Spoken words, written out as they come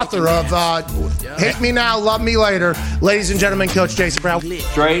author of Hate Me Now, Love Me Later. Ladies and gentlemen, Coach Jason Brown.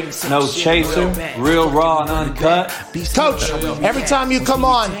 Straight, no chaser, real raw and uncut. Coach, every time you come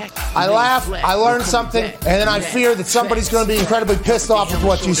on, I laugh, I learn something, and then I fear that somebody's going to be incredibly pissed off with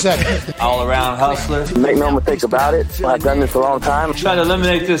what you said. All around hustler. Make no mistake about it. I've done this a long time. Try to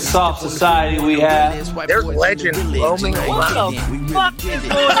eliminate this soft society we have. There's legends roaming around. What the fuck is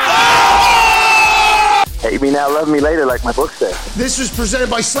going on? Hate me now, love me later, like my book says. This was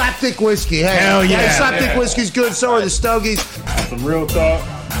presented by Slapdick Whiskey. Hey, Hell yeah. Slapdick Whiskey's good, so are the Stogies. Some real talk,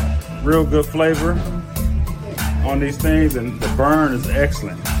 real good flavor on these things, and the burn is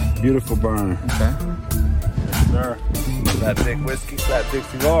excellent. Beautiful burn. Okay. Yes, sir. Slapdick Whiskey, Slapdick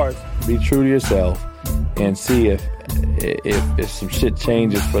Cigars. Be true to yourself and see if some shit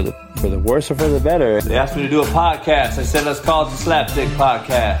changes for the worse or for the better. They asked me to do a podcast. I said, let's call it the Slapdick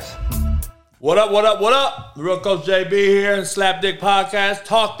Podcast. What up, what up, what up? The Real Coach JB here in Slapdick Podcast.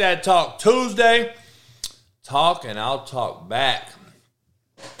 Talk that talk Tuesday. Talk and I'll talk back.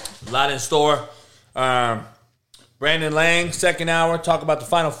 A lot in store. Brandon Lang, second hour. Talk about the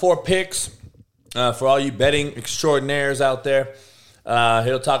Final Four picks for all you betting extraordinaires out there.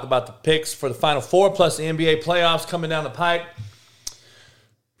 He'll talk about the picks for the Final Four plus the NBA playoffs coming down the pipe.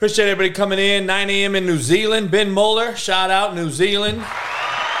 Appreciate everybody coming in. 9 a.m. in New Zealand. Ben Muller, shout out New Zealand.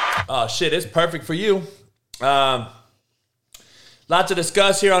 Oh, shit, it's perfect for you. Lot to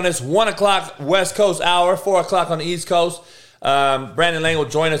discuss here on this 1 o'clock West Coast hour, 4 o'clock on the East Coast. Brandon Lang will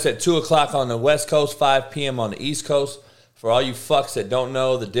join us at 2 o'clock on the West Coast, 5 p.m. on the East Coast. For all you fucks that don't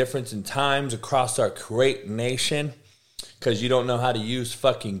know the difference in times across our great nation, because you don't know how to use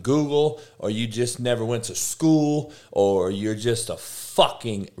fucking Google, or you just never went to school, or you're just a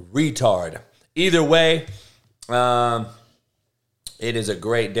fucking retard. Either way, it is a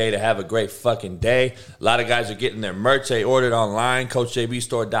great day to have a great fucking day. A lot of guys are getting their merch. They ordered online,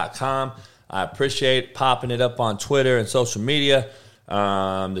 CoachJBStore.com. I appreciate popping it up on Twitter and social media.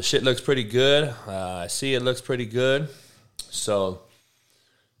 The shit looks pretty good. I see it looks pretty good. So,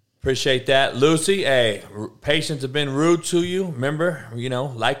 appreciate that. Lucy, hey, patients have been rude to you. Remember,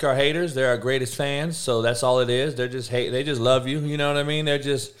 like our haters, they're our greatest fans. So, that's all it is. They're just they just love you. You know what I mean? They're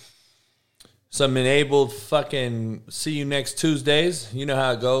just some enabled fucking see you next Tuesdays. You know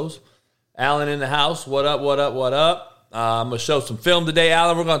how it goes. Alan in the house. What up, what up, what up? I'm going to show some film today,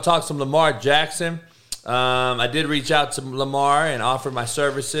 Alan. We're going to talk some Lamar Jackson. I did reach out to Lamar and offer my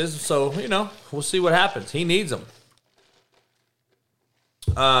services. So, we'll see what happens. He needs them.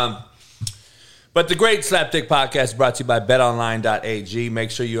 But the great Slapdick Podcast is brought to you by betonline.ag.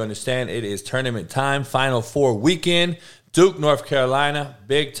 Make sure you understand it is tournament time. Final Four weekend. Duke, North Carolina.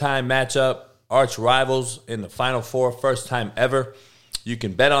 Big time matchup. Arch rivals in the Final Four, first time ever. You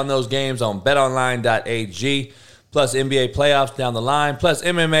can bet on those games on betonline.ag, plus NBA playoffs down the line, plus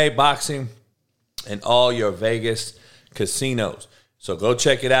MMA, boxing, and all your Vegas casinos. So go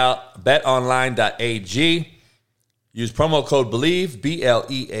check it out, betonline.ag. Use promo code BELIEVE,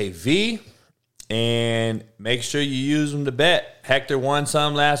 BLEAV, and make sure you use them to bet. Hector won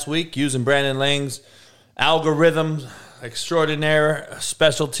some last week using Brandon Lang's algorithms. Extraordinaire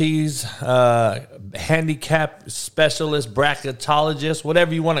specialties, handicap specialist, bracketologist,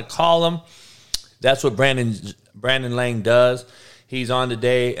 whatever you want to call them. That's what Brandon Lang does. He's on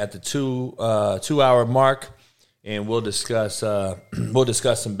today at the 2 hour mark, and we'll discuss some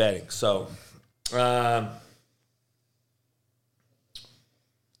betting. So,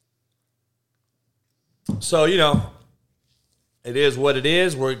 it is what it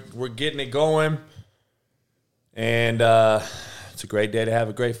is. We're getting it going. And it's a great day to have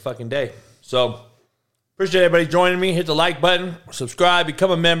a great fucking day. So, appreciate everybody joining me. Hit the like button, subscribe,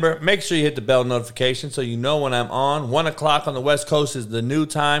 become a member. Make sure you hit the bell notification so you know when I'm on. 1 o'clock on the West Coast is the new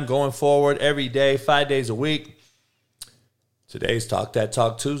time going forward every day, 5 days a week. Today's Talk That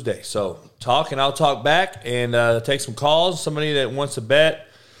Talk Tuesday. So, talk and I'll talk back and take some calls. Somebody that wants to bet,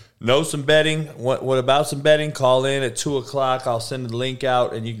 know some betting, what about some betting, call in at 2 o'clock. I'll send the link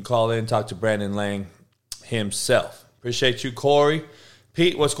out and you can call in and talk to Brandon Lang himself. Appreciate you, Corey.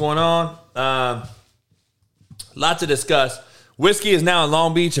 Pete, what's going on? Lot to discuss. Whiskey is now in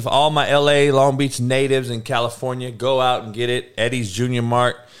Long Beach. If all my LA, Long Beach natives in California, go out and get it. Eddie's Junior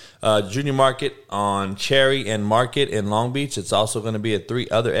Market on Cherry and Market in Long Beach. It's also going to be at 3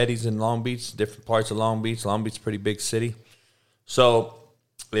 other Eddies in Long Beach, different parts of Long Beach. Long Beach is a pretty big city. So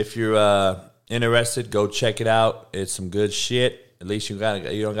if you're interested, go check it out. It's some good shit. At least you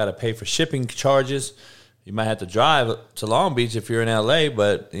don't got to pay for shipping charges. You might have to drive to Long Beach if you're in LA,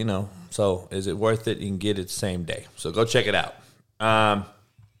 but, so is it worth it? You can get it the same day. So go check it out.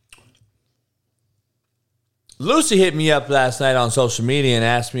 Lucy hit me up last night on social media and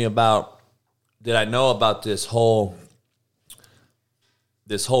asked me did I know about this whole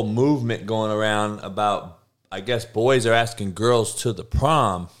movement going around about, I guess, boys are asking girls to the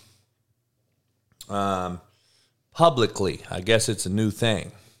prom publicly. I guess it's a new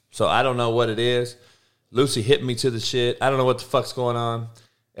thing. So I don't know what it is. Lucy hit me to the shit. I don't know what the fuck's going on.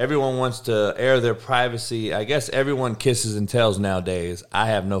 Everyone wants to air their privacy. I guess everyone kisses and tells nowadays. I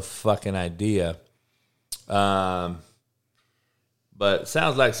have no fucking idea. But it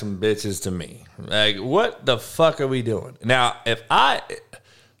sounds like some bitches to me. Like, what the fuck are we doing? Now,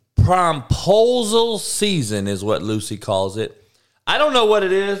 promposal season is what Lucy calls it. I don't know what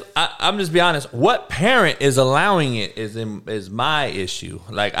it is. I'm just be honest. What parent is allowing it is my issue.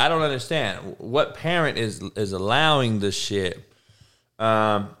 Like, I don't understand. What parent is allowing this shit?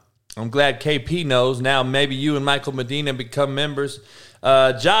 I'm glad KP knows. Now maybe you and Michael Medina become members.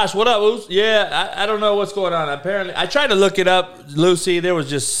 Josh, what up, Lucy? Yeah, I don't know what's going on. Apparently, I tried to look it up, Lucy. There was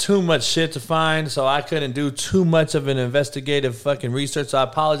just too much shit to find, so I couldn't do too much of an investigative fucking research. So I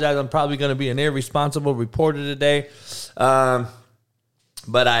apologize. I'm probably going to be an irresponsible reporter today.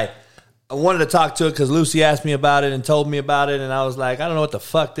 But I wanted to talk to it because Lucy asked me about it and told me about it, and I was like, I don't know what the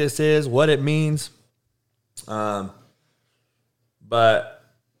fuck this is, what it means. But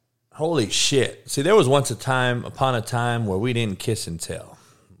holy shit. See, there was once upon a time where we didn't kiss and tell.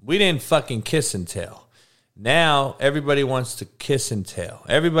 We didn't fucking kiss and tell. Now everybody wants to kiss and tell.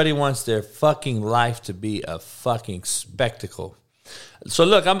 Everybody wants their fucking life to be a fucking spectacle. So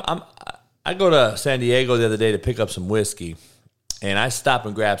look, I go to San Diego the other day to pick up some whiskey. And I stopped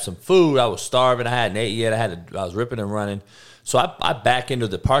and grabbed some food. I was starving. I hadn't ate yet. I was ripping and running. So I back into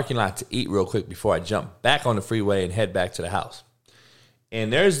the parking lot to eat real quick before I jump back on the freeway and head back to the house.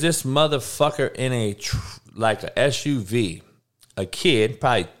 And there's this motherfucker in a SUV, a kid,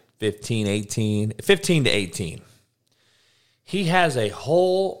 probably 15 to 18. He has a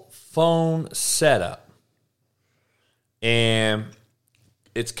whole phone setup. And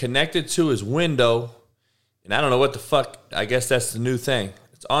it's connected to his window. And I don't know what the fuck. I guess that's the new thing.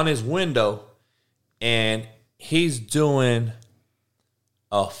 It's on his window, and he's doing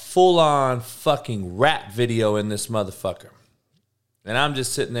a full-on fucking rap video in this motherfucker. And I'm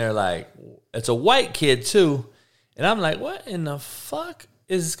just sitting there like, it's a white kid too. And I'm like, what in the fuck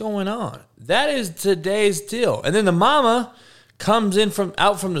is going on? That is today's deal. And then the mama comes in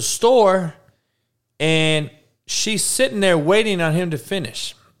out from the store, and she's sitting there waiting on him to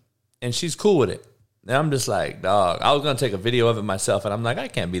finish. And she's cool with it. And I'm just like, dog, I was going to take a video of it myself. And I'm like, I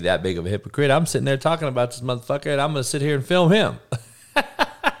can't be that big of a hypocrite. I'm sitting there talking about this motherfucker, and I'm going to sit here and film him.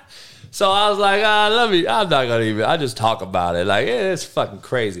 So I was like, I'm not going to even, I just talk about it. Like, it's fucking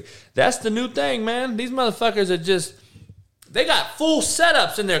crazy. That's the new thing, man. These motherfuckers are just, they got full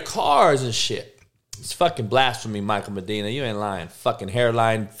setups in their cars and shit. It's fucking blasphemy, Michael Medina. You ain't lying. Fucking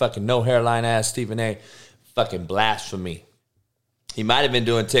hairline, fucking no hairline ass Stephen A. Fucking blasphemy. He might have been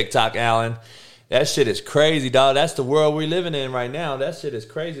doing TikTok, Alan. That shit is crazy, dog. That's the world we're living in right now. That shit is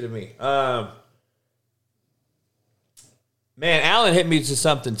crazy to me. Man, Alan hit me to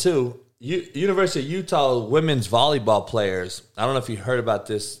something, too. University of Utah women's volleyball players. I don't know if you heard about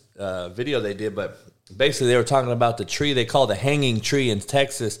this video they did, but basically they were talking about the tree they call the hanging tree in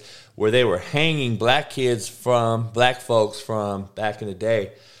Texas, where they were hanging black folks from back in the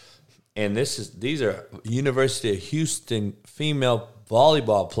day. And these are University of Houston female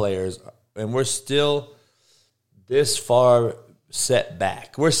volleyball players. And we're still this far set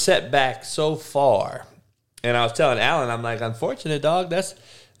back. We're set back so far. And I was telling Alan, I'm like, unfortunate, dog, that's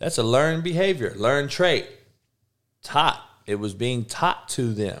a learned behavior, learned trait. Taught. It was being taught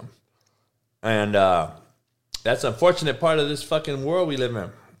to them. And that's an unfortunate part of this fucking world we live in.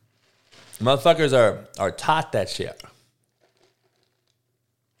 Motherfuckers are taught that shit.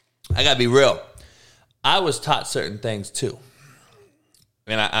 I gotta be real. I was taught certain things too.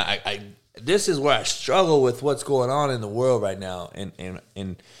 And I this is where I struggle with what's going on in the world right now, and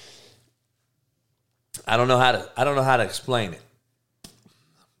I don't know how to explain it.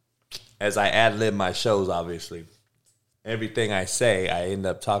 As I ad-lib my shows, obviously, everything I say, I end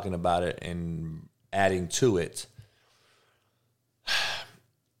up talking about it and adding to it.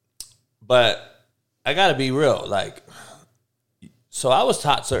 But I got to be real, like, so I was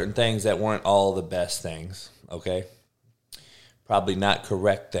taught certain things that weren't all the best things, okay? Probably not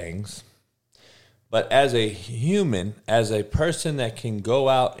correct things. But as a human, as a person that can go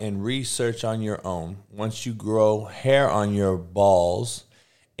out and research on your own, once you grow hair on your balls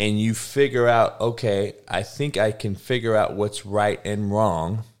and you figure out, okay, I think I can figure out what's right and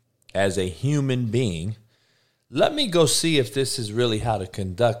wrong as a human being, let me go see if this is really how to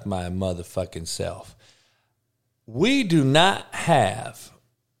conduct my motherfucking self. we do not have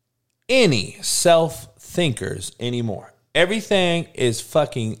any self-thinkers anymore. Everything is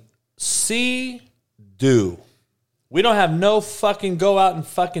fucking do. We don't have no fucking go out and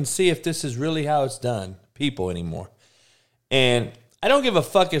fucking see if this is really how it's done people anymore. And I don't give a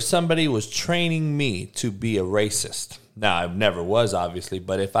fuck if somebody was training me to be a racist. Now, I never was, obviously,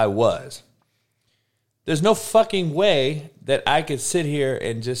 but if I was, there's no fucking way that I could sit here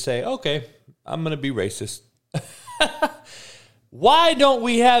and just say, okay, I'm going to be racist. Why don't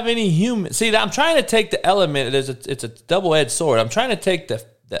we have any human? See, I'm trying to take the element. It's a double-edged sword. I'm trying to take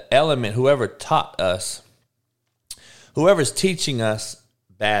the element, whoever taught us, whoever's teaching us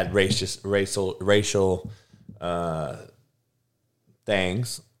bad racial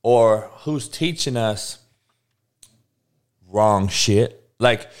things, or who's teaching us wrong shit.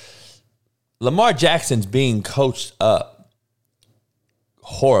 Like, Lamar Jackson's being coached up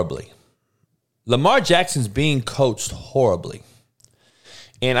horribly. Lamar Jackson's being coached horribly.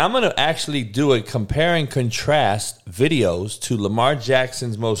 And I'm going to actually do a compare and contrast videos to Lamar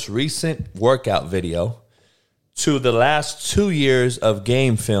Jackson's most recent workout video to the last 2 years of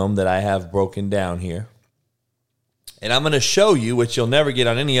game film that I have broken down here. And I'm going to show you, which you'll never get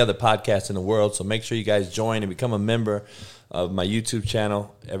on any other podcast in the world, so make sure you guys join and become a member of my YouTube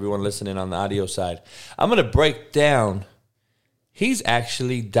channel, everyone listening on the audio side. I'm going to break down, he's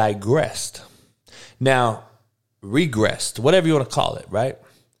actually digressed. Now, regressed, whatever you want to call it, right?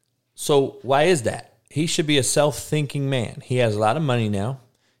 So why is that? He should be a self-thinking man. He has a lot of money now.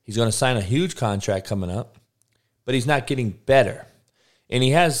 He's going to sign a huge contract coming up, but he's not getting better. And he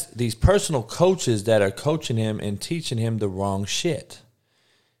has these personal coaches that are coaching him and teaching him the wrong shit.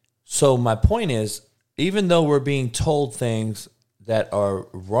 So my point is, even though we're being told things that are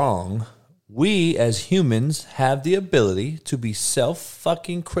wrong, we as humans have the ability to be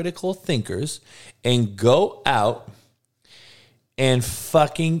self-fucking critical thinkers and go out and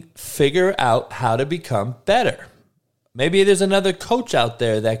fucking figure out how to become better. Maybe there's another coach out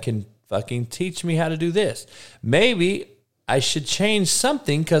there that can fucking teach me how to do this. Maybe I should change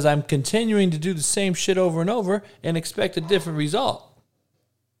something because I'm continuing to do the same shit over and over and expect a different result.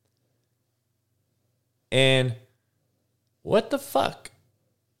 And what the fuck?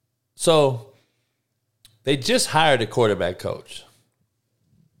 So they just hired a quarterback coach.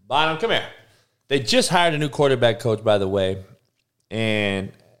 Bonham, come here. They just hired a new quarterback coach, by the way.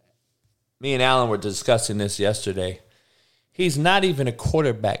 And me and Alan were discussing this yesterday. He's not even a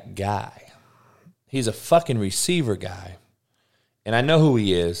quarterback guy. He's a fucking receiver guy. And I know who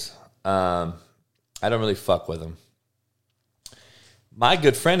he is. I don't really fuck with him. My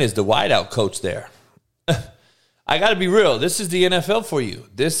good friend is the wideout coach there. I got to be real. This is the NFL for you.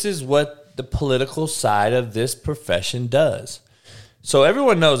 This is what the political side of this profession does. So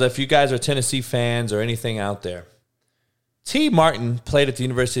everyone knows, if you guys are Tennessee fans or anything out there, T. Martin played at the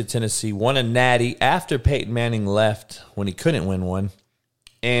University of Tennessee, won a natty after Peyton Manning left when he couldn't win one,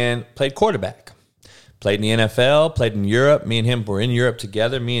 and played quarterback. Played in the NFL, played in Europe. Me and him were in Europe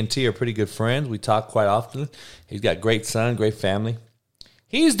together. Me and T are pretty good friends. We talk quite often. He's got a great son, great family.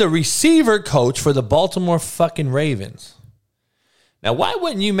 He's the receiver coach for the Baltimore fucking Ravens. Now, why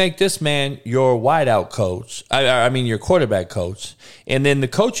wouldn't you make this man your wideout coach? I mean, your quarterback coach. And then the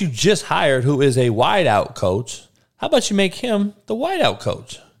coach you just hired, who is a wideout coach, how about you make him the wideout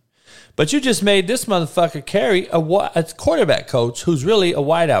coach? But you just made this motherfucker carry a quarterback coach who's really a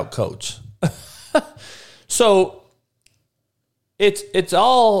wideout coach. So it's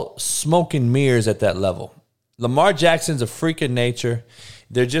all smoke and mirrors at that level. Lamar Jackson's a freak of nature.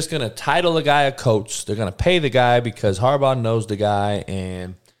 They're just going to title the guy a coach. They're going to pay the guy because Harbaugh knows the guy,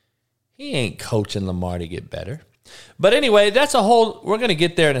 and he ain't coaching Lamar to get better. But anyway, that's a whole – we're going to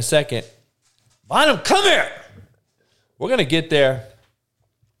get there in a second. Bonham, come here. We're going to get there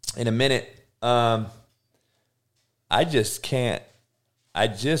in a minute. I just can't – I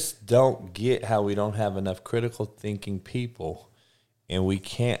just don't get how we don't have enough critical thinking people, and we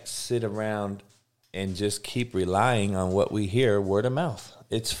can't sit around and just keep relying on what we hear word of mouth.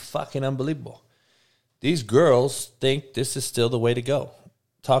 It's fucking unbelievable. These girls think this is still the way to go.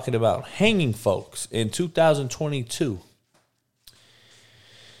 Talking about hanging folks in 2022.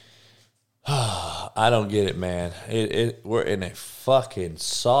 I don't get it, man. We're in a fucking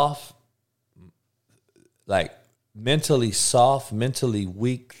soft, like mentally soft, mentally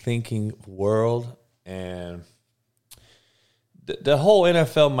weak thinking world. And the whole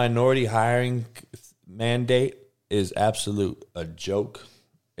NFL minority hiring mandate is absolute a joke.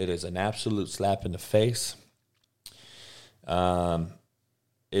 It is an absolute slap in the face.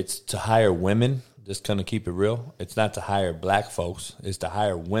 It's to hire women. Just gonna keep it real. It's not to hire black folks. It's to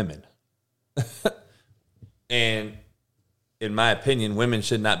hire women. And in my opinion, women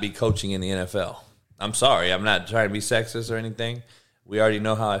should not be coaching in the NFL. I'm sorry. I'm not trying to be sexist or anything. We already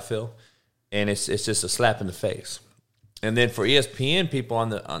know how I feel. And it's just a slap in the face. And then for ESPN people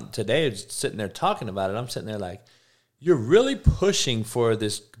on today sitting there talking about it, I'm sitting there like, you're really pushing for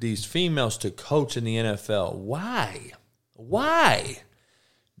these females to coach in the NFL. Why? Why?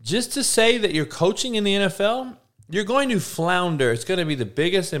 Just to say that you're coaching in the NFL? You're going to flounder. It's going to be the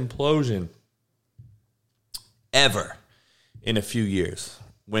biggest implosion ever in a few years.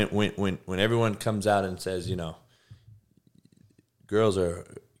 When everyone comes out and says, you know, girls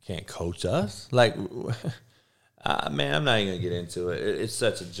can't coach us. Like, man, I'm not even going to get into it. It's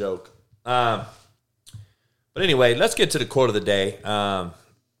such a joke. But anyway, let's get to the quote of the day.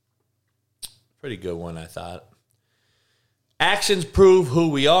 Pretty good one, I thought. Actions prove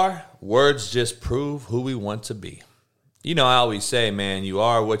who we are. Words just prove who we want to be. You know, I always say, man, you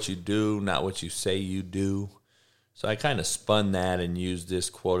are what you do, not what you say you do. So I kind of spun that and used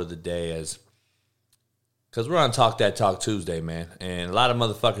this quote of the day as, because we're on Talk That Talk Tuesday, man. And a lot of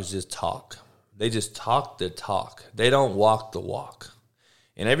motherfuckers just talk. They just talk the talk. They don't walk the walk.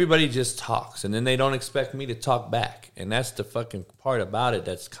 And everybody just talks. And then they don't expect me to talk back. And that's the fucking part about it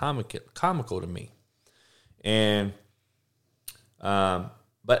that's comical to me. And,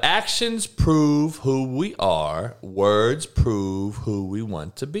 but actions prove who we are. Words prove who we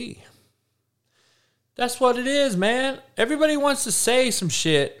want to be. That's what it is, man. Everybody wants to say some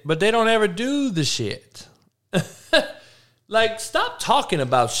shit, but they don't ever do the shit. Like, stop talking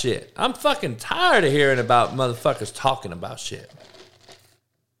about shit. I'm fucking tired of hearing about motherfuckers talking about shit.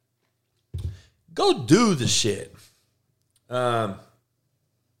 Go do the shit. Go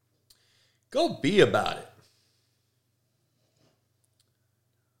be about it.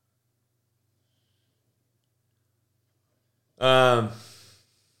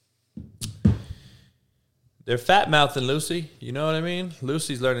 They're fat-mouthing Lucy. You know what I mean?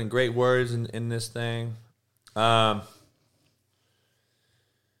 Lucy's learning great words in this thing.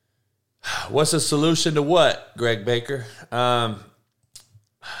 What's the solution to what, Greg Baker?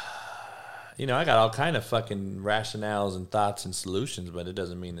 You know, I got all kind of fucking rationales and thoughts and solutions, but it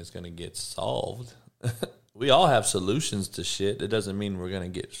doesn't mean it's going to get solved. We all have solutions to shit. It doesn't mean we're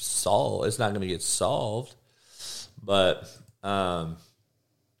going to get solved. It's not going to get solved. But,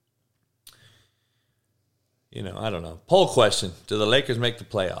 you know, I don't know. Poll question. Do the Lakers make the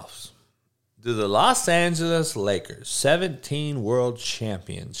playoffs? Do the Los Angeles Lakers, 17 world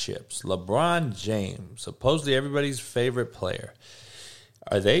championships, LeBron James, supposedly everybody's favorite player,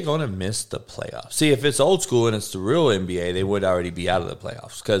 are they going to miss the playoffs? See, if it's old school and it's the real NBA, they would already be out of the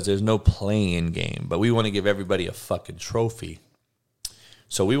playoffs because there's no play-in game. But we want to give everybody a fucking trophy.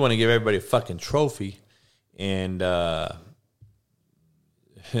 So we want to give everybody a fucking trophy. And,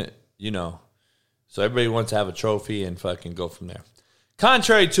 you know, so everybody wants to have a trophy and fucking go from there.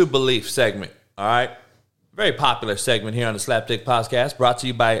 Contrary to Belief segment, all right? Very popular segment here on the Slapdick Podcast, brought to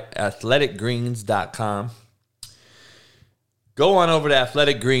you by athleticgreens.com. Go on over to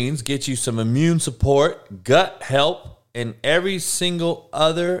Athletic Greens, get you some immune support, gut help, and every single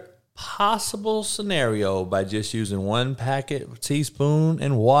other possible scenario by just using one teaspoon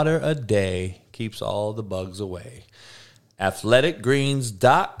and water a day. Keeps all the bugs away.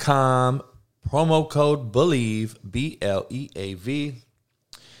 Athleticgreens.com, promo code BELIEVE, BLEAV.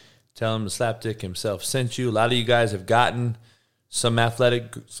 Tell him the Slapdick himself sent you. A lot of you guys have gotten some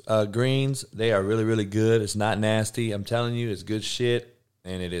Athletic Greens. They are really, really good. It's not nasty. I'm telling you, it's good shit,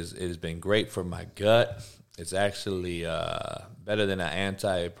 and it has been great for my gut. It's actually better than an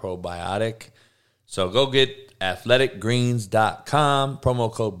anti-probiotic. So go get athleticgreens.com,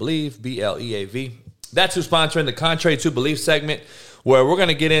 promo code BELIEVE, BLEAV. That's who's sponsoring the Contrary to Belief segment, where we're going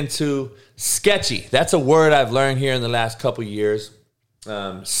to get into sketchy. That's a word I've learned here in the last couple years.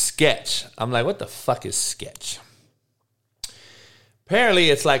 Sketch. I'm like, what the fuck is sketch? Apparently,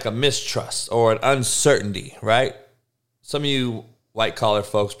 it's like a mistrust or an uncertainty, right? Some of you white-collar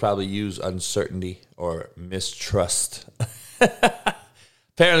folks probably use uncertainty or mistrust.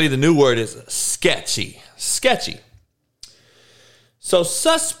 Apparently, the new word is sketchy. Sketchy. So,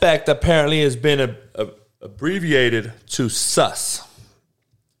 suspect apparently has been abbreviated to sus.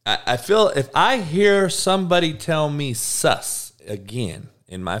 I feel if I hear somebody tell me sus again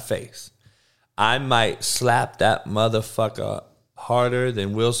in my face, I might slap that motherfucker harder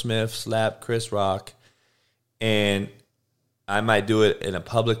than Will Smith slapped Chris Rock, and I might do it in a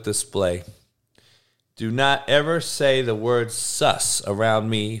public display. Do not ever say the word sus around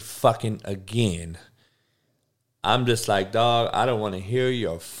me fucking again. I'm just like, dog, I don't want to hear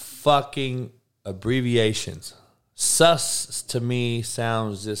your fucking abbreviations. Sus to me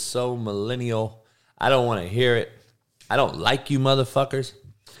sounds just so millennial. I don't want to hear it. I don't like you motherfuckers.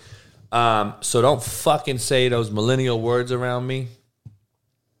 So don't fucking say those millennial words around me.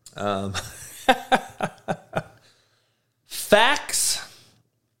 Facts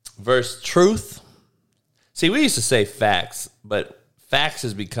versus truth. See, we used to say facts, but facts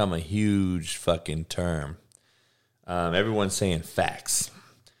has become a huge fucking term. Everyone's saying facts.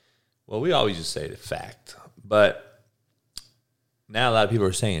 Well, we always just say the fact, but now a lot of people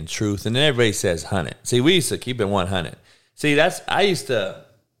are saying truth, and then everybody says 100. See, we used to keep it 100. See, we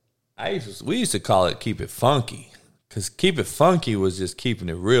used to call it keep it funky, because keep it funky was just keeping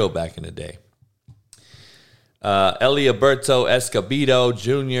it real back in the day. Eliaberto Escobedo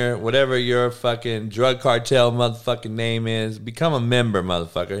Jr., whatever your fucking drug cartel motherfucking name is, become a member,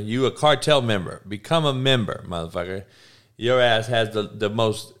 motherfucker. You a cartel member. Become a member, motherfucker. Your ass has the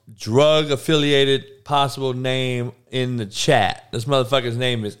most drug-affiliated possible name in the chat. This motherfucker's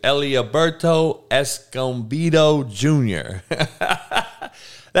name is Eliaberto Escobedo Jr.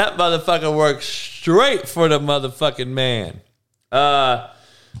 That motherfucker works straight for the motherfucking man. I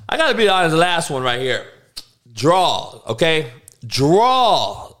got to be honest, the last one right here. Draw, okay?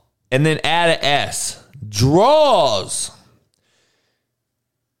 Draw, and then add an S. Draws.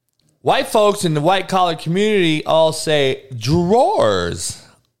 White folks in the white-collar community all say drawers.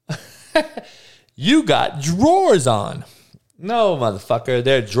 You got drawers on. No, motherfucker,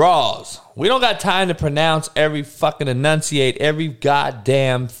 they're draws. We don't got time to pronounce enunciate every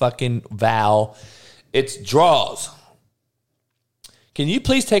goddamn fucking vowel. It's draws. Can you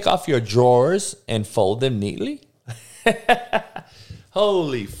please take off your drawers and fold them neatly?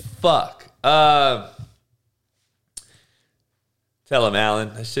 Holy fuck. Tell him,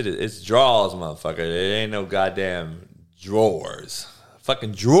 Alan. That shit it's draws, motherfucker. It ain't no goddamn drawers.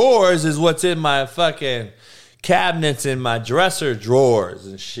 Fucking drawers is what's in my fucking cabinets in my dresser drawers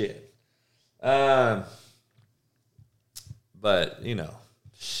and shit. But, you know,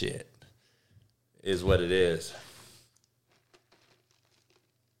 shit is what it is.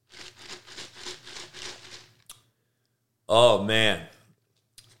 Oh, man.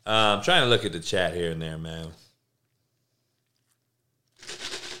 I'm trying to look at the chat here and there, man.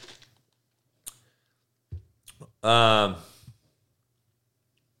 We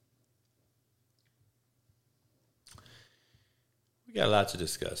got a lot to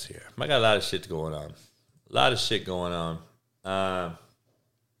discuss here. I got a lot of shit going on. A lot of shit going on.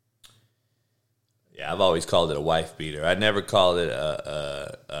 Yeah, I've always called it a wife beater. I never called it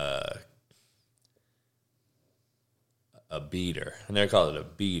a beater. I never called it a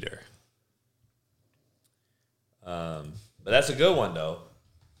beater. But that's a good one, though.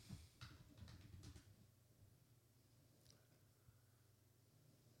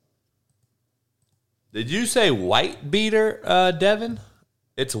 Did you say white beater, Devin?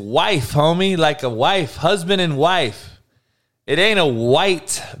 It's wife, homie, like a wife, husband and wife. It ain't a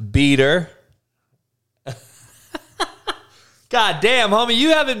white beater. God damn, homie,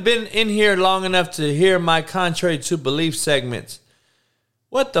 you haven't been in here long enough to hear my contrary to belief segments.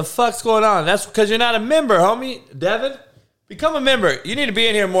 What the fuck's going on? That's because you're not a member, homie. Devin, become a member. You need to be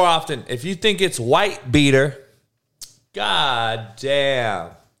in here more often. If you think it's white beater, god damn.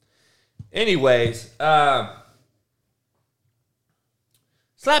 Anyways,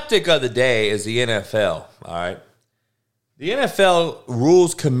 slapdick of the day is the NFL, all right? The NFL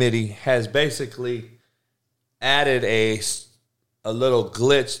Rules Committee has basically added a little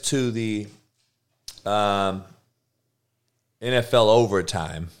glitch to the NFL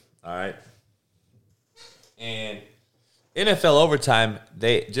overtime, all right? And NFL overtime,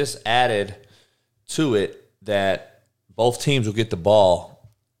 they just added to it that both teams will get the ball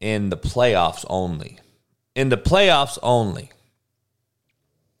in the playoffs only. In the playoffs only.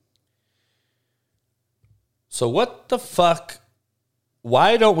 So what the fuck?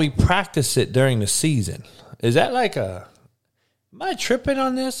 Why don't we practice it during the season? Is that like am I tripping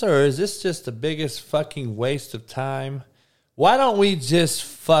on this, or is this just the biggest fucking waste of time? Why don't we just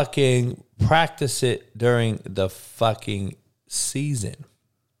fucking practice it during the fucking season?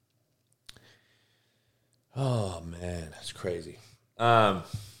 Oh, man, that's crazy. Some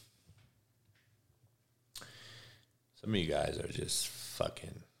of you guys are just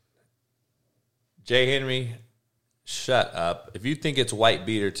fucking... Jay Henry, shut up. If you think it's white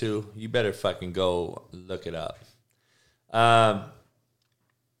beater too, you better fucking go look it up.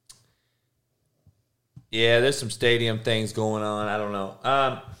 Yeah, there's some stadium things going on. I don't know.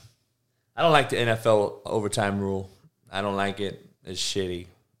 I don't like the NFL overtime rule. I don't like it. It's shitty.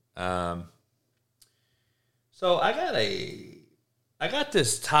 So I got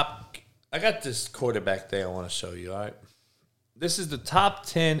this quarterback thing I want to show you. All right, This is the top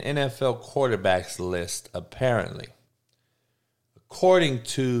 10 NFL quarterbacks list, apparently, according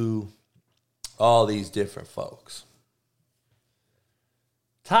to all these different folks.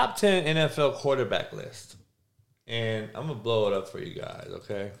 Top 10 NFL quarterback list. And I'm going to blow it up for you guys,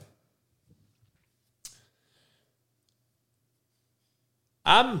 okay?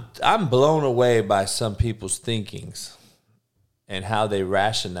 I'm blown away by some people's thinkings and how they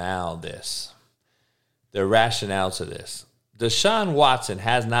rationale this. Their rationale to this. Deshaun Watson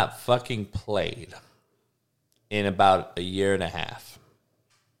has not fucking played in about a year and a half.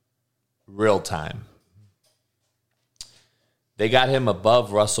 Real time. They got him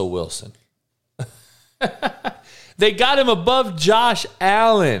above Russell Wilson. They got him above Josh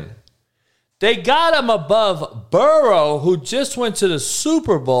Allen. They got him above Burrow, who just went to the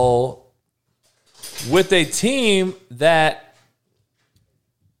Super Bowl with a team that...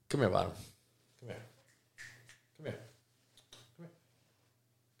 Come here, Bottom. Come here. Come here. Come here.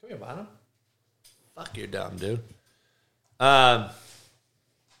 Come here, Bottom. Fuck, you're dumb, dude. How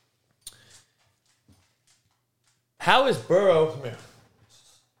is Burrow... Come here.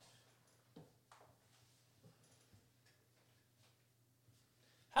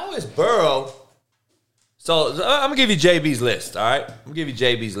 How is Burrow... So I'm going to give you JB's list, all right? I'm going to give you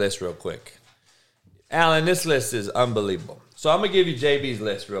JB's list real quick. Alan, this list is unbelievable. So I'm going to give you JB's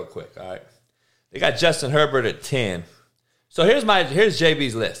list real quick, all right? They got Justin Herbert at 10. So here's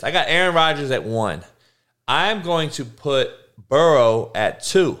JB's list. I got Aaron Rodgers at 1. I'm going to put Burrow at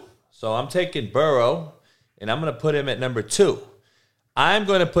 2. So I'm taking Burrow, and I'm going to put him at number 2. I'm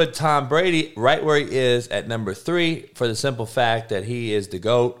going to put Tom Brady right where he is at number 3 for the simple fact that he is the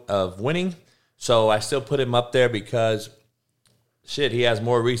GOAT of winning. So I still put him up there because, shit, he has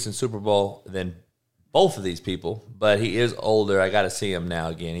more recent Super Bowl than both of these people. But he is older. I got to see him now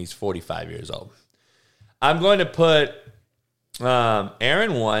again. He's 45 years old. I'm going to put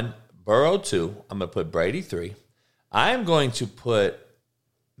Aaron 1, Burrow 2. I'm going to put Brady 3. I'm going to put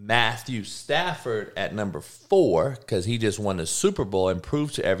Matthew Stafford at number 4 because he just won the Super Bowl and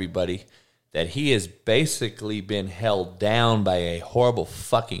proved to everybody that he has basically been held down by a horrible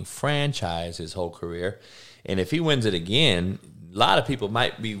fucking franchise his whole career. And if he wins it again, a lot of people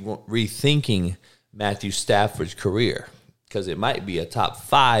might be rethinking Matthew Stafford's career because it might be a top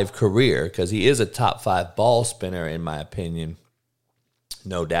 5 career because he is a top 5 ball spinner, in my opinion,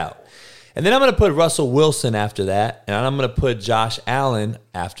 no doubt. And then I'm going to put Russell Wilson after that, and I'm going to put Josh Allen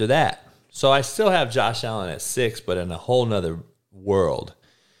after that. So I still have Josh Allen at 6, but in a whole nother world.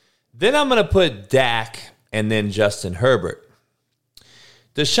 Then I'm going to put Dak and then Justin Herbert.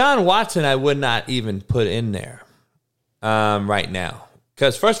 Deshaun Watson I would not even put in there right now.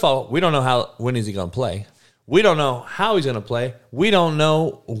 Because first of all, we don't know when is he going to play. We don't know how he's going to play. We don't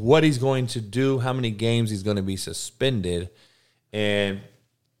know what he's going to do, how many games he's going to be suspended. And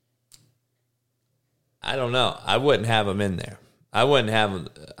I don't know. I wouldn't have him in there. I wouldn't have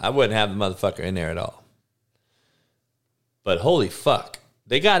the motherfucker in there at all. But holy fuck.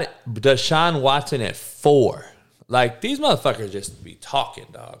 They got Deshaun Watson at 4. Like, these motherfuckers just be talking,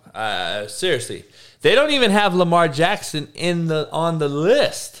 dog. Seriously. They don't even have Lamar Jackson on the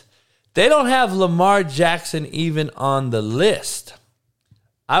list. They don't have Lamar Jackson even on the list.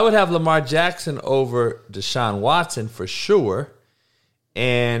 I would have Lamar Jackson over Deshaun Watson for sure.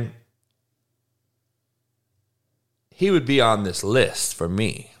 And he would be on this list for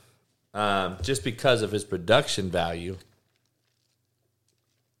me. Just because of his production value.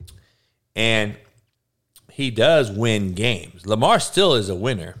 And he does win games. Lamar still is a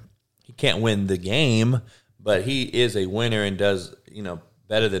winner. He can't win the game, but he is a winner and does,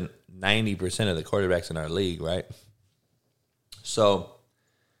 better than 90% of the quarterbacks in our league, right? So,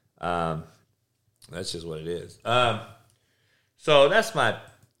 that's just what it is. So that's my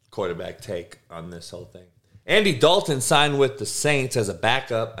quarterback take on this whole thing. Andy Dalton signed with the Saints as a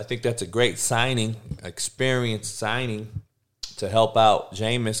backup. I think that's a great signing, experienced signing to help out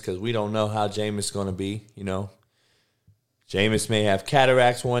Jameis because we don't know how Jameis is going to be, Jameis may have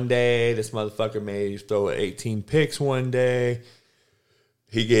cataracts one day. This motherfucker may throw 18 picks one day.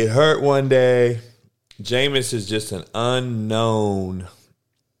 He get hurt one day. Jameis is just an unknown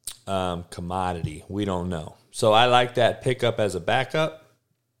commodity. We don't know. So I like that pickup as a backup.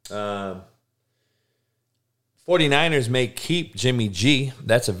 49ers may keep Jimmy G.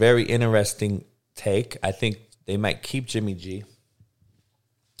 That's a very interesting take. I think they might keep Jimmy G.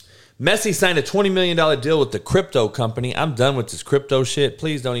 Messi signed a $20 million deal with the crypto company. I'm done with this crypto shit.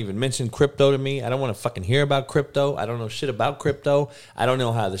 Please don't even mention crypto to me. I don't want to fucking hear about crypto. I don't know shit about crypto. I don't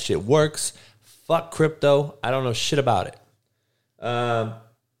know how the shit works. Fuck crypto. I don't know shit about it.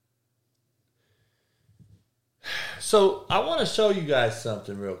 So I want to show you guys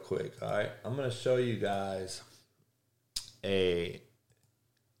something real quick, all right? I'm going to show you guys a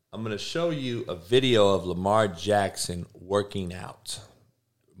video of Lamar Jackson working out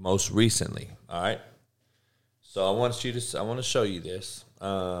most recently, all right? So I want to show you this. I want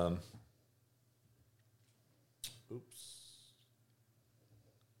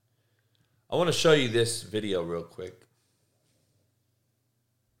to show you this video real quick.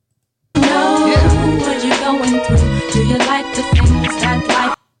 What you going through? Do you like the things that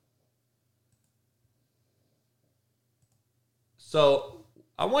life? So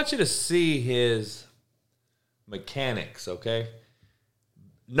I want you to see his mechanics, okay?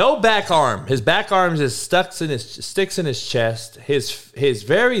 No back arm. His back arm is sticks in his chest. He's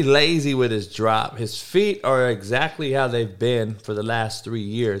very lazy with his drop. His feet are exactly how they've been for the last 3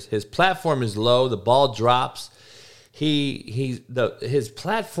 years. His platform is low. The ball drops. His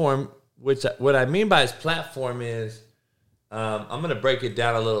platform, which what I mean by his platform is, I'm going to break it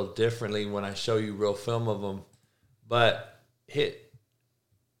down a little differently when I show you real film of him. But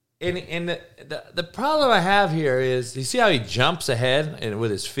the problem I have here is, you see how he jumps ahead and with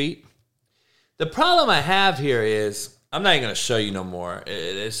his feet? The problem I have here is, I'm not even going to show you no more.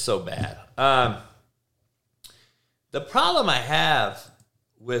 It's so bad. The problem I have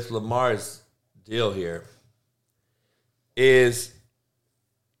with Lamar's deal here is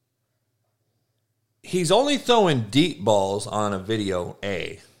he's only throwing deep balls on a video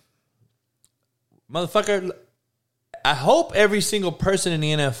A. Motherfucker, I hope every single person in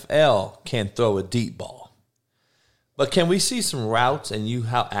the NFL can throw a deep ball. But can we see some routes and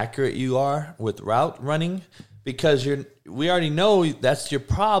how accurate you are with route running? Because we already know that's your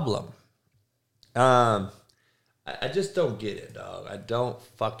problem. I just don't get it, dog. I don't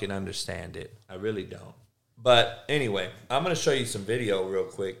fucking understand it. I really don't. But anyway, I'm going to show you some video real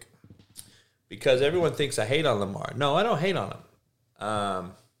quick. Because everyone thinks I hate on Lamar. No, I don't hate on him.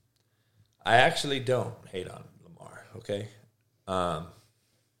 I actually don't hate on Lamar, okay?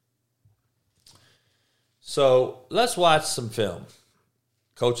 So let's watch some film.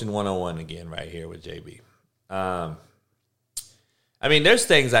 Coaching 101 again right here with JB. I mean, there's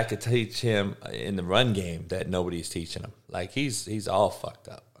things I could teach him in the run game that nobody's teaching him. Like, he's all fucked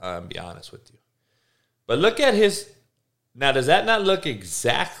up, I'll be honest with you. But look at his... Now, does that not look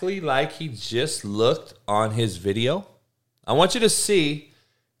exactly like he just looked on his video? I want you to see,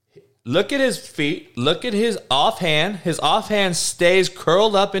 look at his feet, look at his offhand. His offhand stays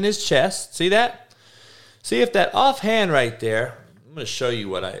curled up in his chest. See that? See if that offhand right there, I'm going to show you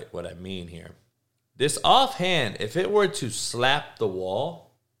what I mean here. This offhand, if it were to slap the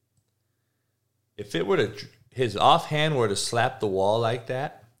wall, his offhand were to slap the wall like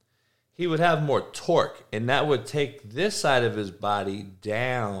that, he would have more torque, and that would take this side of his body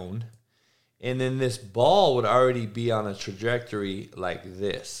down, and then this ball would already be on a trajectory like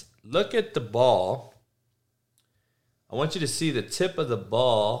this. Look at the ball. I want you to see the tip of the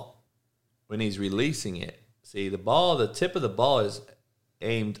ball when he's releasing it. See, the tip of the ball is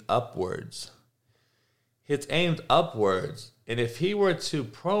aimed upwards. It's aimed upwards, and if he were to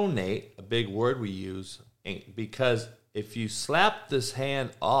pronate, a big word we use, because if you slap this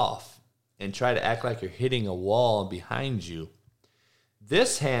hand off and try to act like you're hitting a wall behind you,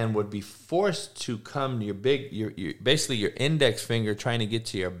 this hand would be forced to come to basically your index finger trying to get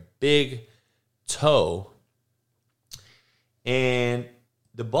to your big toe, and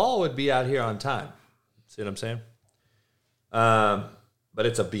the ball would be out here on time. See what I'm saying? But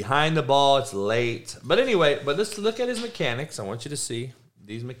it's a behind the ball, it's late. But anyway, let's look at his mechanics. I want you to see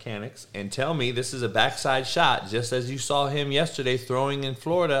these mechanics and tell me this is a backside shot, just as you saw him yesterday throwing in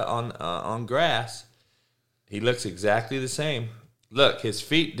Florida on grass. He looks exactly the same. Look, his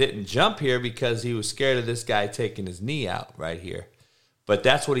feet didn't jump here because he was scared of this guy taking his knee out right here. But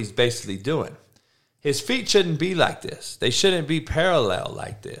that's what he's basically doing. His feet shouldn't be like this. They shouldn't be parallel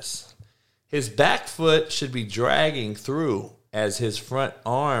like this. His back foot should be dragging through as his front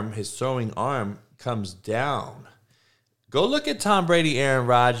arm, his throwing arm, comes down. Go look at Tom Brady, Aaron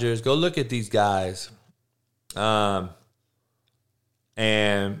Rodgers. Go look at these guys. And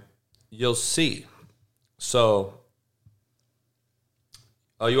you'll see. So,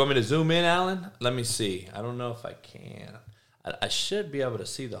 you want me to zoom in, Alan? Let me see. I don't know if I can. I should be able to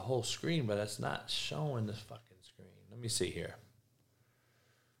see the whole screen, but it's not showing this fucking screen. Let me see here.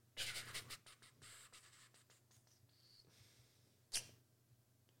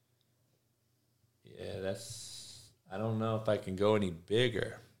 Yeah, I don't know if I can go any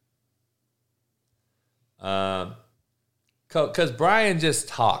bigger. Because Brian just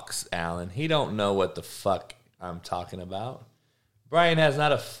talks, Alan. He don't know what the fuck I'm talking about. Brian has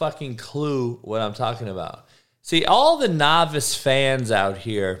not a fucking clue what I'm talking about. See, all the novice fans out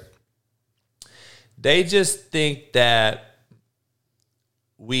here, they just think that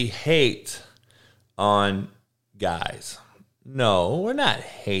we hate on guys. No, we're not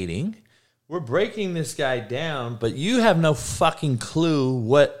hating. We're breaking this guy down, but you have no fucking clue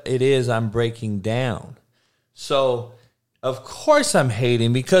what it is I'm breaking down. So, of course I'm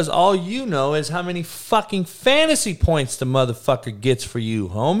hating, because all you know is how many fucking fantasy points the motherfucker gets for you,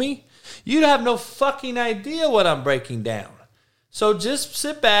 homie. You have no fucking idea what I'm breaking down. So just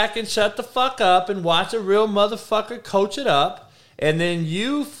sit back and shut the fuck up and watch a real motherfucker coach it up, and then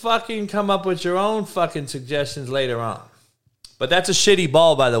you fucking come up with your own fucking suggestions later on. But that's a shitty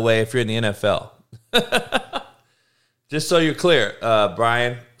ball, by the way, if you're in the NFL. Just so you're clear,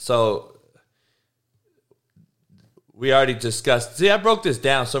 Brian. So we already discussed. See, I broke this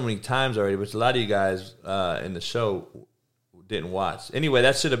down so many times already, which a lot of you guys in the show didn't watch. Anyway,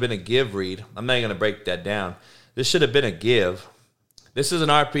 that should have been a give read. I'm not even going to break that down. This should have been a give. This is an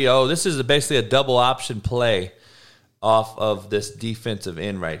RPO. This is basically a double option play off of this defensive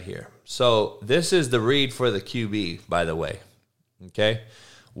end right here. So this is the read for the QB, by the way. Okay?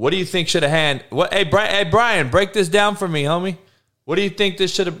 What do you think should have Hey, Brian, break this down for me, homie. What do you think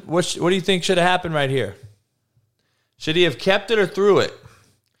this should have? What do you think should have happened right here? Should he have kept it or threw it?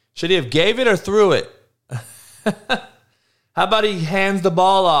 Should he have gave it or threw it? How about he hands the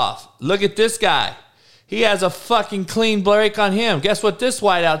ball off? Look at this guy. He has a fucking clean break on him. Guess what this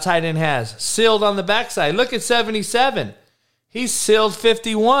wideout tight end has? Sealed on the backside. Look at 77. He's sealed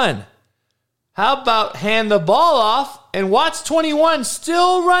 51. How about hand the ball off and watch 21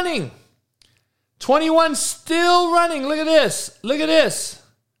 still running? 21 still running. Look at this. Look at this.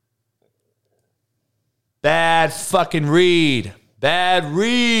 Bad fucking read. Bad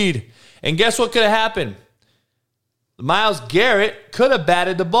read. And guess what could have happened? Myles Garrett could have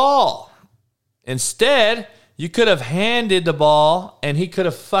batted the ball. Instead, you could have handed the ball and he could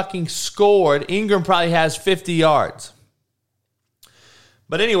have fucking scored. Ingram probably has 50 yards.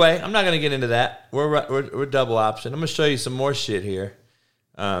 But anyway, I'm not going to get into that. We're double option. I'm going to show you some more shit here.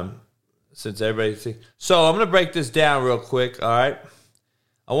 Since everybody So I'm going to break this down real quick, all right?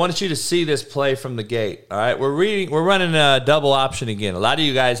 I want you to see this play from the gate, all right? We're running a double option again. A lot of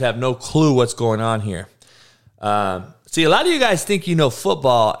you guys have no clue what's going on here. See, a lot of you guys think you know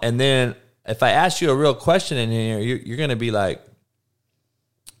football, and then if I ask you a real question in here, you're going to be like,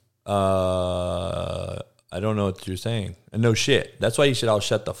 I don't know what you're saying. And no shit. That's why you should all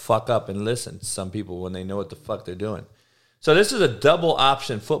shut the fuck up and listen to some people when they know what the fuck they're doing. So this is a double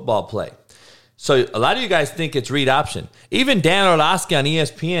option football play. So a lot of you guys think it's read option. Even Dan Orlovsky on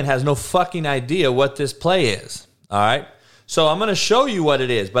ESPN has no fucking idea what this play is. All right? So I'm going to show you what it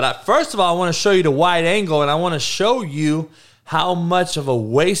is. But first of all, I want to show you the wide angle, and I want to show you how much of a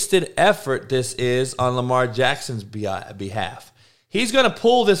wasted effort this is on Lamar Jackson's behalf. He's going to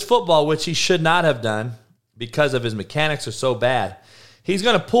pull this football, which he should not have done because of his mechanics are so bad. He's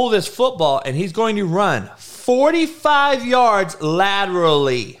going to pull this football, and he's going to run 45 yards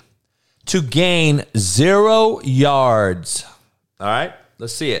laterally to gain 0 yards. All right,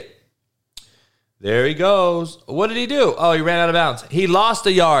 let's see it. There he goes. What did he do? Oh, he ran out of bounds. He lost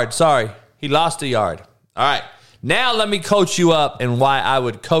a yard. Sorry, he lost a yard. All right, now let me coach you up and why I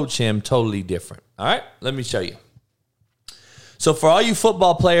would coach him totally different. All right, let me show you. So for all you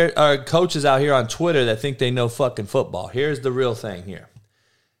football players or coaches out here on Twitter that think they know fucking football, here's the real thing here.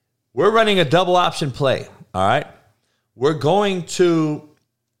 We're running a double option play, all right? We're going to,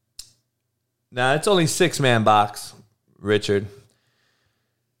 now it's only 6-man box, Richard.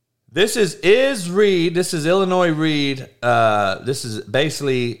 This is Reed. This is Illinois Reed. This is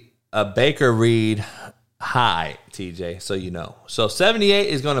basically a Baker Reed high, TJ, so you know. So 78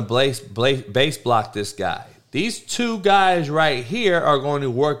 is going to base block this guy. These two guys right here are going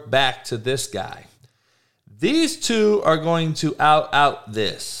to work back to this guy. These two are going to out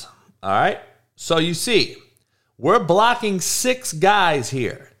this. All right? So you see, we're blocking 6 guys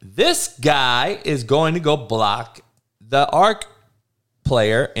here. This guy is going to go block the arc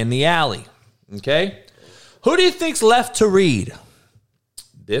player in the alley. Okay? Who do you think's left to read?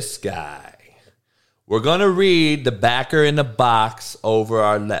 This guy. We're going to read the backer in the box over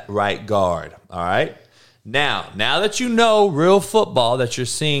our right guard. All right? Now that you know real football that you're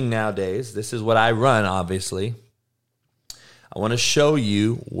seeing nowadays, this is what I run, obviously. I want to show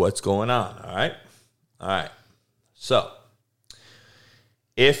you what's going on, all right? All right. So,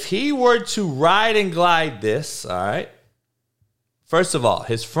 if he were to ride and glide this, all right, first of all,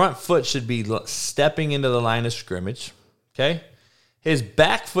 his front foot should be stepping into the line of scrimmage, okay? His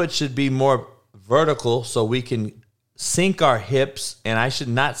back foot should be more vertical so we can sink our hips, and I should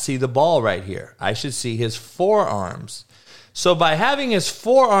not see the ball right here. I should see his forearms. So by having his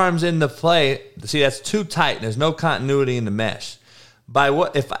forearms in the play, see, that's too tight. There's no continuity in the mesh.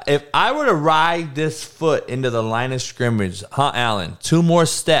 If I were to ride this foot into the line of scrimmage, Alan, 2 more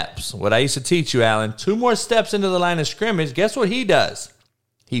steps. What I used to teach you, Alan, 2 more steps into the line of scrimmage, guess what he does?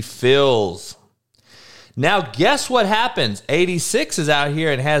 He fills. Now, guess what happens? 86 is out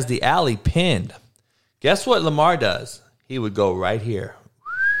here and has the alley pinned. Guess what Lamar does? He would go right here.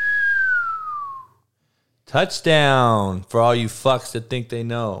 Touchdown for all you fucks that think they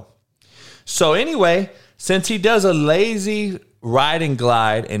know. So anyway, since he does a lazy ride and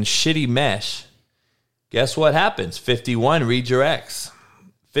glide and shitty mesh, guess what happens? 51, read your X.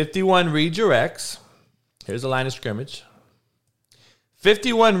 51, read your X. Here's the line of scrimmage.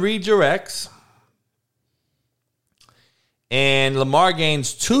 51, read your X. And Lamar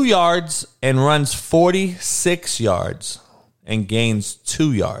gains 2 yards and runs 46 yards and gains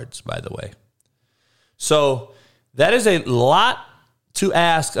 2 yards, by the way. So that is a lot to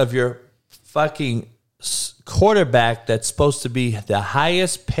ask of your fucking quarterback that's supposed to be the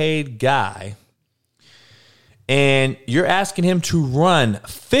highest paid guy. And you're asking him to run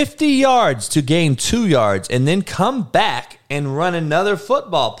 50 yards to gain 2 yards and then come back and run another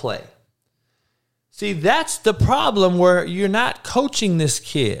football play. See, that's the problem where you're not coaching this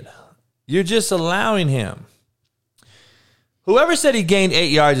kid. You're just allowing him. Whoever said he gained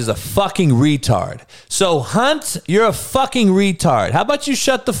 8 yards is a fucking retard. So, Hunt, you're a fucking retard. How about you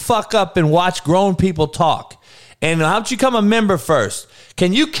shut the fuck up and watch grown people talk? And how about you become a member first?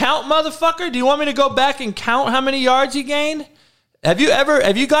 Can you count, motherfucker? Do you want me to go back and count how many yards he gained? Have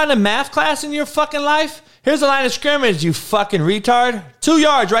you gone to math class in your fucking life? Here's the line of scrimmage, you fucking retard. 2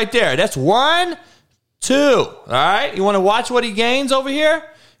 yards right there. That's 1, 2. All right? You want to watch what he gains over here?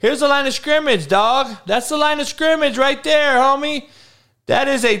 Here's the line of scrimmage, dog. That's the line of scrimmage right there, homie. That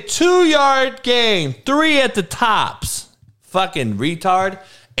is a 2-yard gain. 3 at the tops. Fucking retard.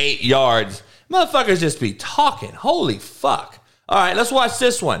 8 yards. Motherfuckers just be talking. Holy fuck. All right, let's watch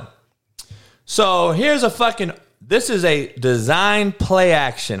this one. So here's this is a design play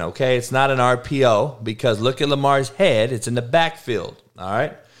action, okay? It's not an RPO because look at Lamar's head. It's in the backfield, all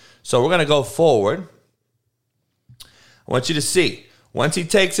right? So we're going to go forward. I want you to see. Once he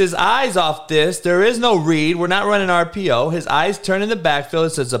takes his eyes off this, there is no read. We're not running RPO. His eyes turn in the backfield.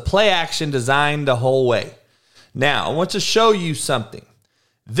 It says a play action designed the whole way. Now, I want to show you something.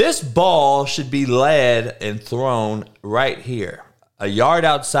 This ball should be led and thrown right here, a yard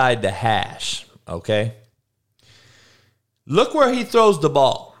outside the hash, okay? Look where he throws the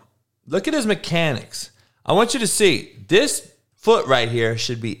ball. Look at his mechanics. I want you to see this foot right here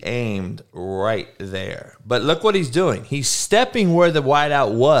should be aimed right there. But look what he's doing. He's stepping where the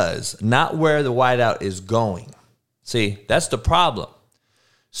wideout was, not where the wideout is going. See, that's the problem.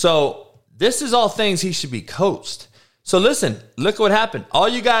 So this is all things he should be coached. So listen, look what happened. All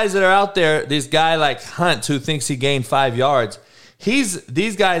you guys that are out there, this guy like Hunt who thinks he gained 5 yards,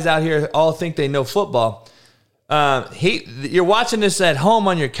 these guys out here all think they know football. You're watching this at home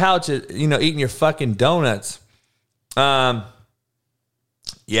on your couch, eating your fucking donuts.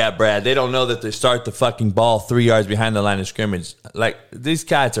 Yeah, Brad, they don't know that they start the fucking ball 3 yards behind the line of scrimmage. Like, these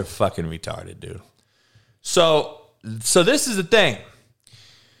guys are fucking retarded, dude. So this is the thing.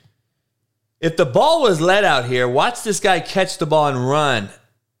 If the ball was let out here, watch this guy catch the ball and run.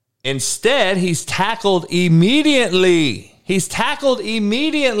 Instead, he's tackled immediately. He's tackled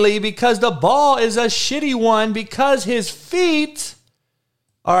immediately because the ball is a shitty one because his feet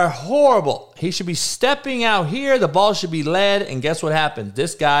are horrible. He should be stepping out here. The ball should be led. And guess what happens?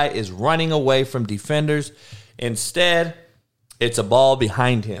 This guy is running away from defenders. Instead, it's a ball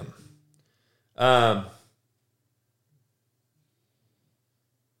behind him. Let's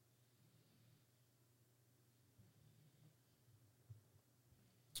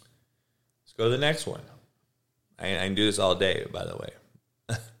go to the next one. I can do this all day, by the way.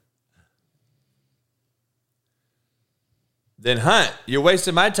 Then Hunt, you're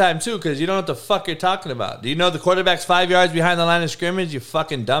wasting my time too because you don't know what the fuck you're talking about. Do you know the quarterback's 5 yards behind the line of scrimmage, you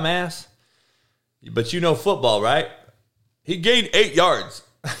fucking dumbass? But you know football, right? He gained 8 yards.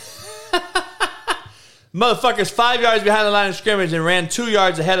 Motherfucker's 5 yards behind the line of scrimmage and ran 2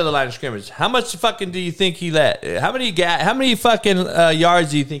 yards ahead of the line of scrimmage. How much fucking do you think he let? How many fucking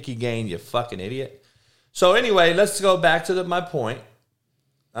yards do you think he gained, you fucking idiot? So anyway, let's go back to my point.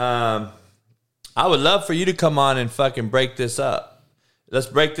 I would love for you to come on and fucking break this up. Let's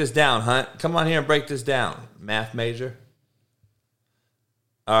break this down, Hunt. Come on here and break this down, math major.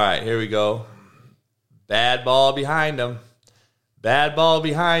 All right, here we go. Bad ball behind him. Bad ball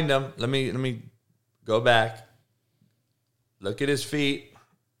behind him. Let me go back. Look at his feet.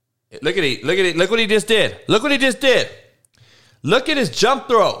 Look at it. Look what he just did. Look what he just did. Look at his jump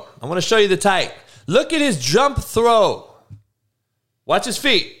throw. I want to show you the tight. Look at his jump throw. Watch his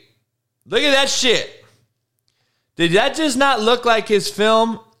feet. Look at that shit. Did that just not look like his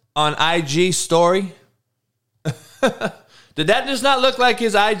film on IG story? Did that just not look like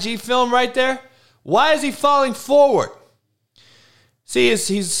his IG film right there? Why is he falling forward? See,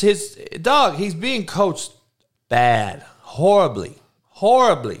 his dog, he's being coached bad, horribly.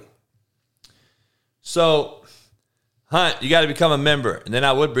 So, Hunt, you got to become a member, and then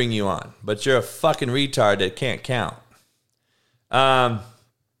I would bring you on. But you're a fucking retard that can't count. Dog,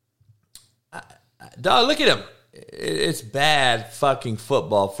 look at him. It's bad fucking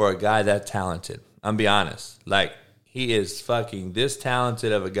football for a guy that talented. I'm be honest. Like, he is fucking this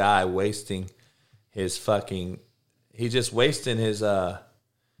talented of a guy wasting his fucking... He's just wasting his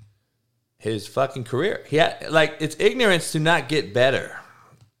fucking career. It's ignorance to not get better.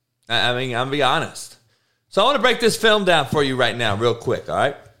 I mean, I'm be honest. So I want to break this film down for you right now, real quick. All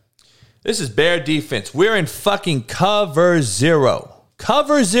right, this is Bear defense. We're in fucking cover zero.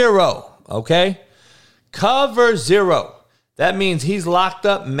 Cover zero. Okay, cover zero. That means he's locked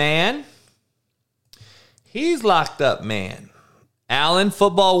up, man. He's locked up, man. Allen,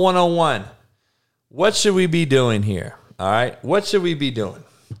 football 101. What should we be doing here? All right. What should we be doing?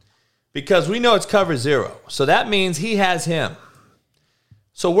 Because we know it's cover zero. So that means he has him.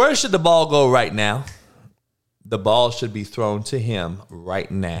 So where should the ball go right now? The ball should be thrown to him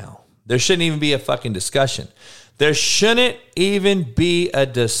right now. There shouldn't even be a fucking discussion. There shouldn't even be a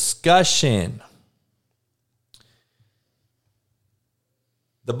discussion.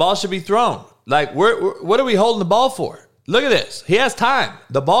 The ball should be thrown. Like, what are we holding the ball for? Look at this. He has time.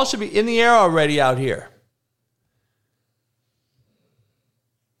 The ball should be in the air already out here.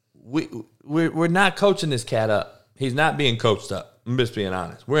 We're not coaching this cat up. He's not being coached up. I'm just being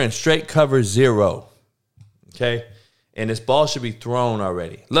honest. We're in straight cover zero. Okay? And this ball should be thrown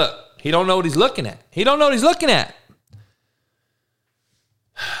already. Look, he don't know what he's looking at. He don't know what he's looking at.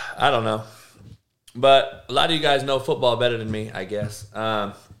 I don't know. But a lot of you guys know football better than me, I guess.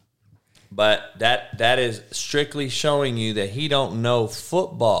 But that is strictly showing you that he don't know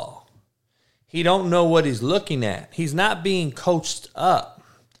football. He don't know what he's looking at. He's not being coached up.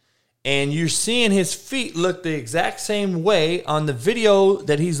 And you're seeing his feet look the exact same way on the video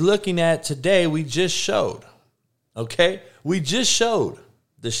that he's looking at today we just showed. Okay? We just showed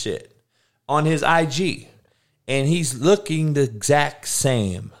the shit on his IG. And he's looking the exact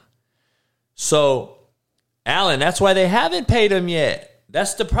same. So, Allen, that's why they haven't paid him yet.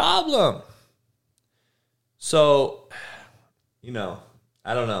 That's the problem. So,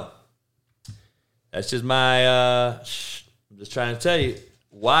 I don't know. That's just my, I'm just trying to tell you,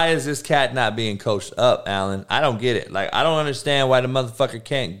 why is this cat not being coached up, Allen? I don't get it. Like, I don't understand why the motherfucker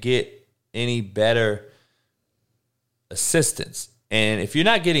can't get any better assistance. And if you're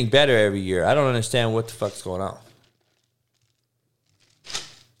not getting better every year, I don't understand what the fuck's going on.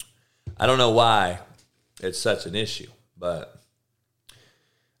 I don't know why it's such an issue, but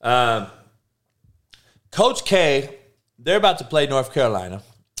Coach K, they're about to play North Carolina,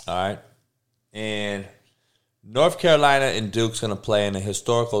 all right? And North Carolina and Duke's going to play in a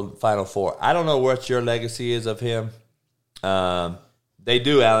historical Final Four. I don't know what your legacy is of him. They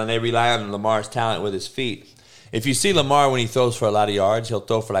do, Allen. They rely on Lamar's talent with his feet. If you see Lamar when he throws for a lot of yards, he'll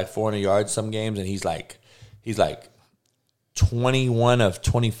throw for like 400 yards some games, and he's like 21 of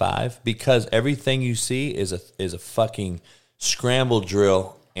 25 because everything you see is a fucking scramble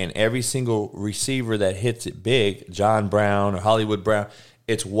drill, and every single receiver that hits it big, John Brown or Hollywood Brown,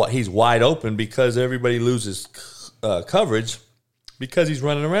 he's wide open because everybody loses coverage because he's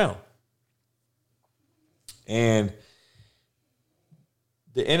running around. And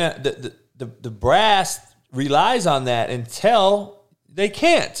the brass relies on that until they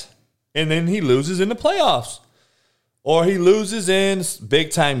can't. And then he loses in the playoffs. Or he loses in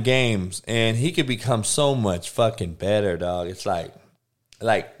big-time games, and he could become so much fucking better, dog. It's like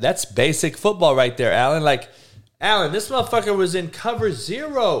that's basic football right there, Allen. Like, Allen, this motherfucker was in cover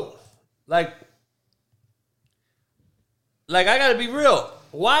zero. Like I got to be real.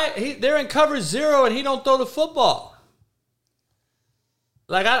 Why? They're in cover zero, and he don't throw the football.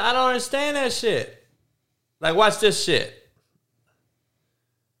 Like, I don't understand that shit. Like, watch this shit.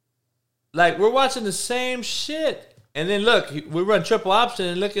 Like, we're watching the same shit. And then look, we run triple option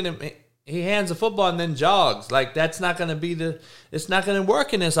and look at him. He hands the football and then jogs. Like, that's not going to be it's not going to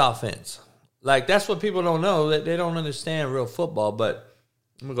work in this offense. Like, that's what people don't know. That they don't understand real football. But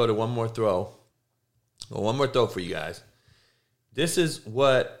I'm going to go to one more throw. Well, one more throw for you guys. This is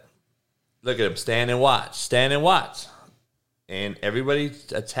what, look at him, stand and watch. Stand and watch. and everybody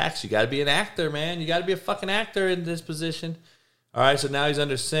attacks. You got to be an actor, man. You got to be a fucking actor in this position. All right, so now he's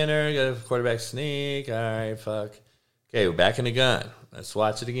under center. You got a quarterback sneak. All right, fuck. Okay, we're back in the gun. Let's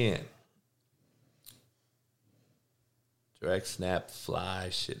watch it again. Direct snap, fly,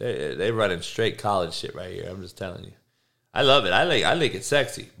 shit. They running straight college shit right here. I'm just telling you. I love it. I think it's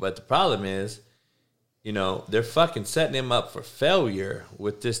sexy. But the problem is, you know, they're fucking setting him up for failure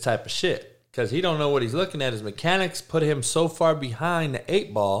with this type of shit. Because he don't know what he's looking at. His mechanics put him so far behind the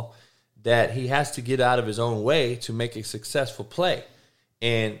 8 ball that he has to get out of his own way to make a successful play.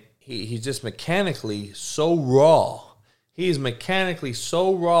 And he's just mechanically so raw. He is mechanically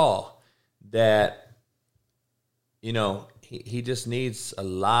so raw that, you know, he just needs a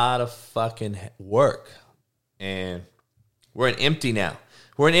lot of fucking work. And we're in empty now.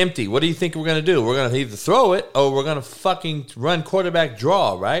 We're in empty. What do you think we're going to do? We're going to either throw it or we're going to fucking run quarterback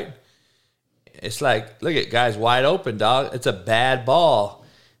draw, right? It's like, look at guys wide open, dog. It's a bad ball.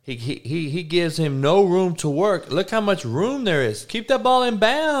 He gives him no room to work. Look how much room there is. Keep that ball in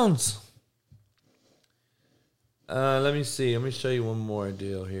bounds. Let me see. Let me show you one more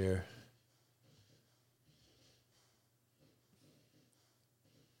deal here.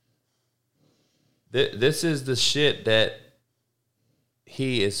 This is the shit that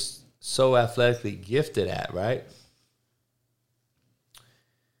he is so athletically gifted at, right?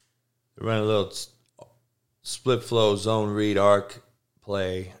 They run a little split flow zone read arc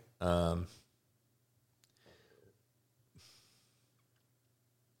play.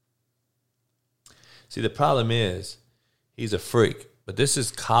 See, the problem is he's a freak, but this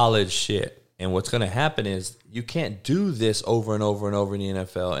is college shit. And what's going to happen is you can't do this over and over and over in the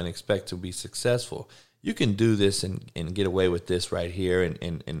NFL and expect to be successful. You can do this and get away with this right here,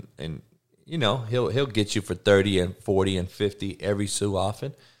 and you know, he'll get you for 30 and 40 and 50 every so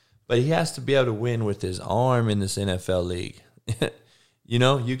often. But he has to be able to win with his arm in this NFL league. You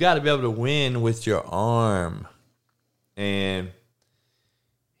know, you got to be able to win with your arm. And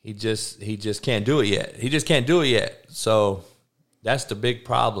he just can't do it yet. He just can't do it yet. So that's the big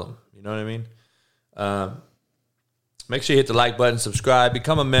problem. You know what I mean? Make sure you hit the like button, subscribe,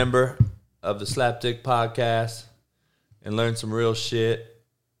 become a member of the Slapdick Podcast, and learn some real shit.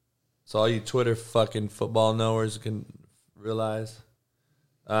 So all you Twitter fucking football knowers can realize.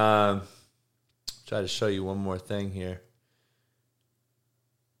 Try to show you one more thing here.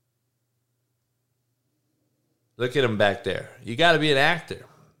 Look at him back there. You got to be an actor.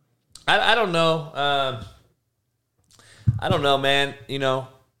 I don't know. I don't know, man. You know,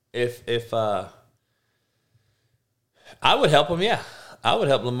 if I would help him, yeah. I would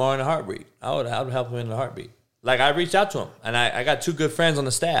help Lamar in a heartbeat. I would help him in a heartbeat. Like, I reached out to him, and I got 2 good friends on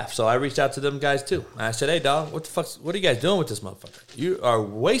the staff, so I reached out to them guys too. And I said, hey, dog, what are you guys doing with this motherfucker? You are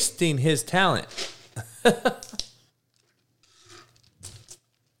wasting his talent.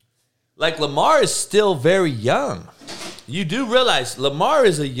 Like, Lamar is still very young. You do realize Lamar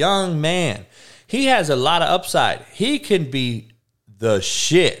is a young man. He has a lot of upside. He can be the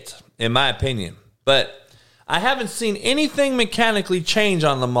shit, in my opinion. But I haven't seen anything mechanically change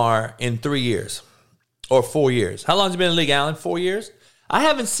on Lamar in 3 years or 4 years. How long has he been in the league, Allen? 4 years? I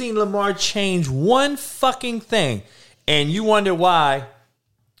haven't seen Lamar change one fucking thing. And you wonder why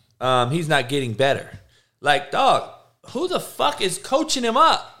he's not getting better. Like, dog, who the fuck is coaching him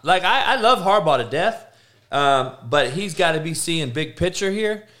up? Like, I love Harbaugh to death, but he's got to be seeing big picture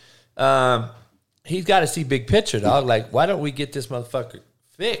here. He's got to see big picture, dog. Like, why don't we get this motherfucker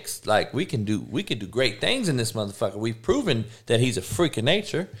fixed? Like, we can do great things in this motherfucker. We've proven that he's a freak of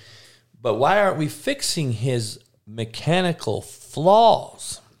nature, but why aren't we fixing his mechanical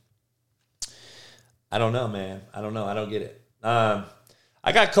flaws? I don't know, man. I don't know. I don't get it.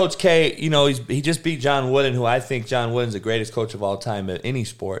 I got Coach K. You know, he just beat John Wooden, who I think John Wooden's the greatest coach of all time at any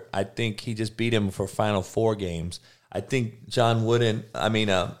sport. I think he just beat him for Final Four games. I think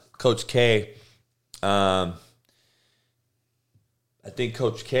Coach K. I think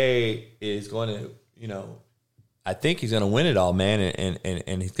Coach K is going to, you know, I think he's going to win it all, man,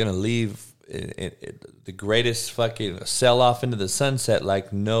 and he's going to leave the greatest fucking sell-off into the sunset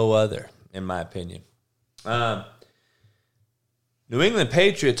like no other, in my opinion. New England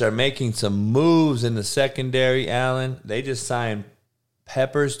Patriots are making some moves in the secondary, Allen. They just signed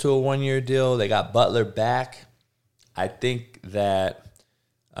Peppers to a 1-year deal. They got Butler back. I think that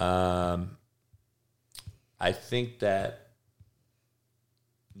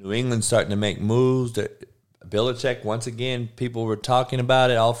New England's starting to make moves. Belichick, once again, people were talking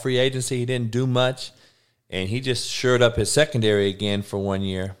about it. All free agency, he didn't do much. And he just shored up his secondary again for 1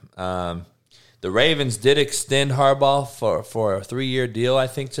 year. The Ravens did extend Harbaugh for a 3-year deal, I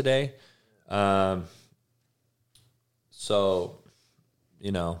think, today. So So,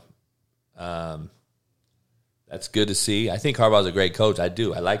 that's good to see. I think Harbaugh's a great coach. I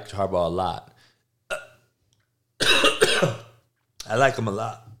do. I like Harbaugh a lot. I like him a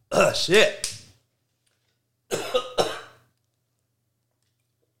lot. Shit.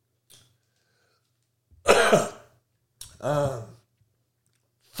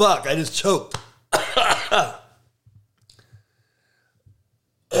 Fuck, I just choked.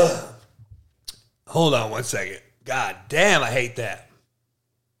 Hold on 1 second. God damn, I hate that.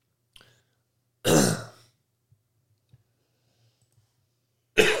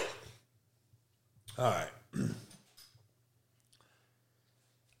 All right.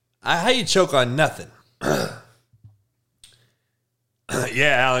 How you choke on nothing?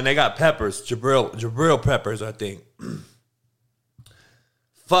 Yeah, Alan, they got peppers. Jabril peppers, I think.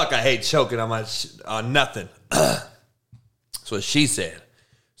 Fuck, I hate choking on nothing. That's what she said.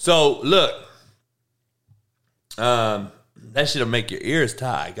 So, look. That shit'll make your ears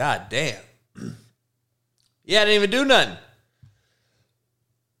tie. God damn. Yeah, I didn't even do nothing.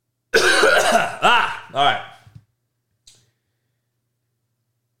 All right.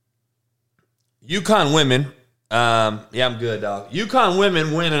 UConn women. Yeah, I'm good, dog. UConn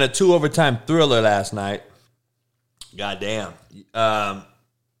women win in a 2 overtime thriller last night. God damn.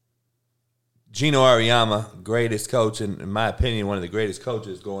 Gino Auriemma, greatest coach, in my opinion, one of the greatest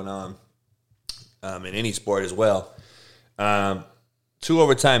coaches going on in any sport as well. 2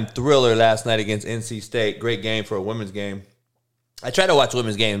 overtime thriller last night against NC State. Great game for a women's game. I try to watch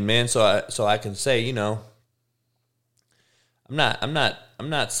women's games, man, so I can say, I'm not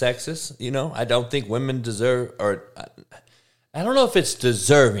sexist, I don't think women deserve, or I don't know if it's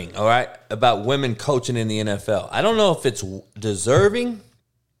deserving, all right, about women coaching in the NFL. I don't know if it's deserving.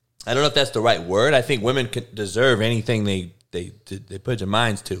 I don't know if that's the right word. I think women can deserve anything they put their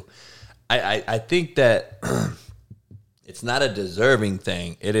minds to. I think that it's not a deserving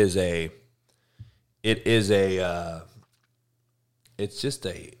thing. It's just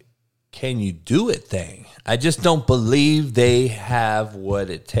a can you do it thing. I just don't believe they have what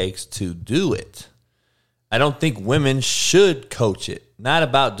it takes to do it. I don't think women should coach it. Not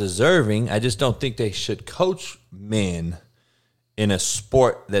about deserving. I just don't think they should coach men in a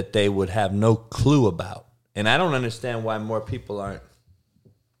sport that they would have no clue about. And I don't understand why more people aren't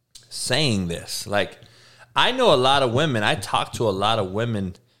saying this. Like, I know a lot of women. I talk to a lot of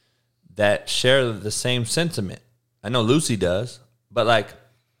women that share the same sentiment. I know Lucy does. But, like,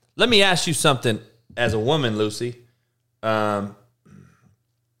 let me ask you something as a woman, Lucy.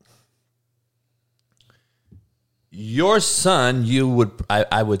 Your son,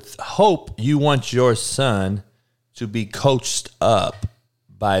 I would hope you want your son to be coached up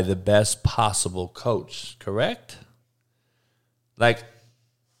by the best possible coach, correct? Like,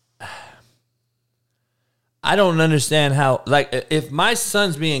 I don't understand how, like, if my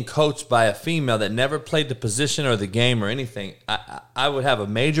son's being coached by a female that never played the position or the game or anything, I would have a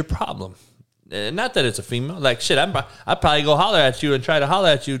major problem. Not that it's a female. Like, shit, I'd probably go holler at you and try to holler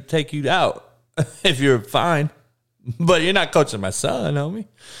at you, take you out if you're fine. But you're not coaching my son, homie.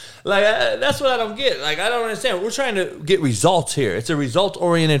 Like, that's what I don't get. Like, I don't understand. We're trying to get results here. It's a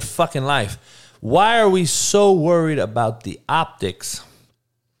result-oriented fucking life. Why are we so worried about the optics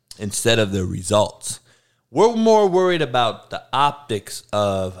instead of the results? We're more worried about the optics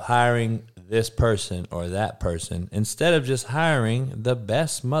of hiring this person or that person instead of just hiring the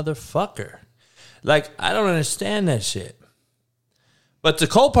best motherfucker. Like, I don't understand that shit. But the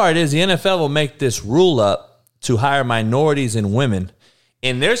cool part is the NFL will make this rule up to hire minorities and women.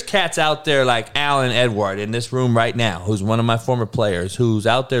 And there's cats out there like Alan Edward in this room right now, who's one of my former players, who's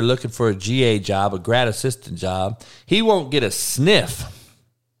out there looking for a GA job, a grad assistant job. He won't get a sniff.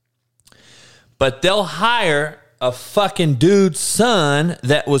 But they'll hire a fucking dude's son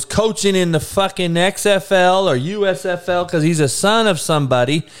that was coaching in the fucking XFL or USFL because he's a son of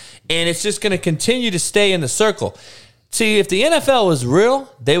somebody, and it's just going to continue to stay in the circle. See, if the NFL was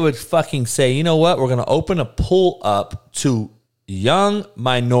real, they would fucking say, you know what, we're going to open a pool up to young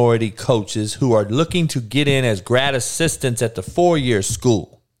minority coaches who are looking to get in as grad assistants at the 4-year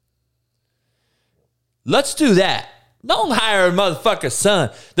school. Let's do that. Don't hire a motherfucker's son.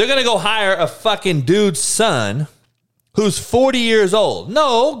 They're going to go hire a fucking dude's son who's 40 years old.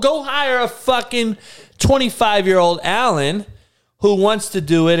 No, go hire a fucking 25-year-old Allen who wants to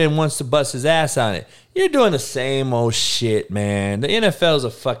do it and wants to bust his ass on it. You're doing the same old shit, man. The NFL is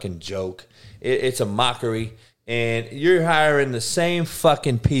a fucking joke. It's a mockery. And you're hiring the same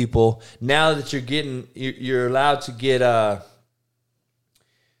fucking people now that you're allowed to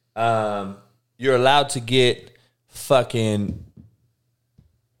get fucking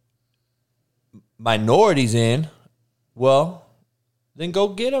minorities in. Well, then go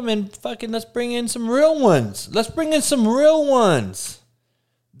get them and fucking let's bring in some real ones. Let's bring in some real ones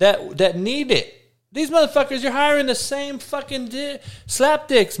that need it. These motherfuckers, you're hiring the same fucking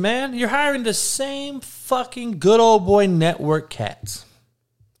slapdicks, man. You're hiring the same fucking good old boy network cats.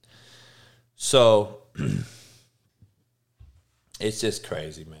 So, it's just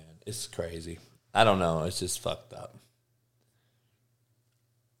crazy, man. It's crazy. I don't know. It's just fucked up.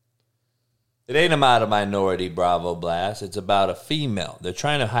 It ain't about a minority, Bravo Blast. It's about a female. They're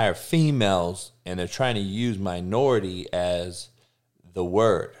trying to hire females, and they're trying to use minority as the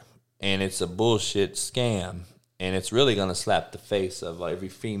word. And it's a bullshit scam. And it's really going to slap the face of every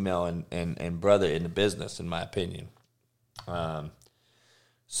female and brother in the business, in my opinion.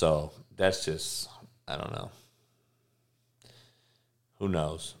 So that's just, I don't know. Who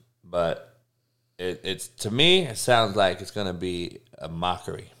knows? But it's to me, it sounds like it's going to be a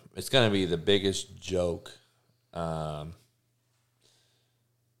mockery. It's going to be the biggest joke I've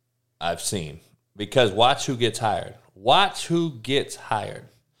seen. Because watch who gets hired. Watch who gets hired.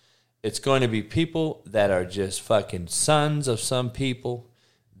 It's going to be people that are just fucking sons of some people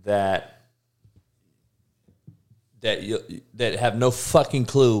that have no fucking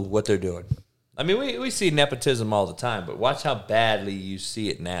clue what they're doing. I mean, we see nepotism all the time, but watch how badly you see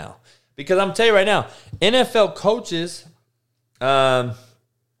it now. Because I'm telling you right now, NFL coaches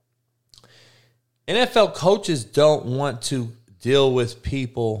don't want to deal with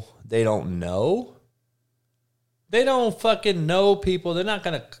people they don't know. They don't fucking know people. They're not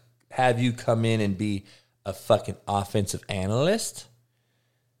going to have you come in and be a fucking offensive analyst.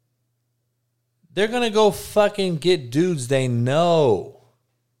 They're going to go fucking get dudes they know.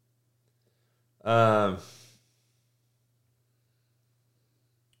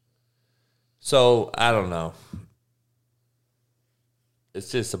 So, I don't know.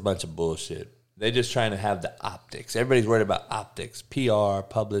 It's just a bunch of bullshit. They're just trying to have the optics. Everybody's worried about optics, PR,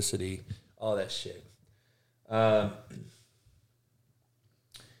 publicity, all that shit.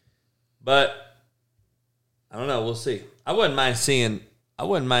 But I don't know. We'll see. I wouldn't mind seeing. I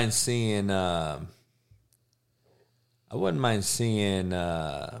wouldn't mind seeing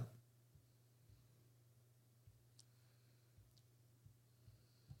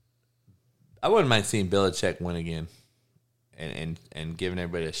Belichick win again, and giving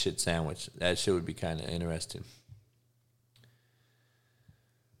everybody a shit sandwich. That shit would be kind of interesting.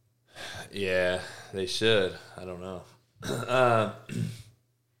 Yeah, they should. I don't know.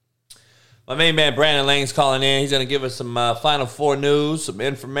 My main man Brandon Lang's calling in. He's going to give us some Final Four news, some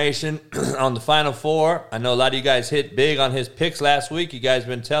information on the Final Four. I know a lot of you guys hit big on his picks last week. You guys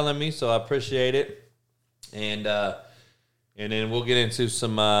been telling me, so I appreciate it. And then we'll get into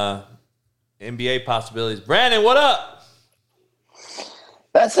some NBA possibilities. Brandon, what up?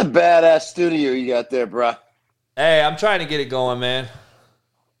 That's a badass studio you got there, bro. Hey, I'm trying to get it going, man.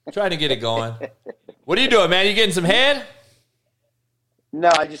 What are you doing, man? You getting some head? No,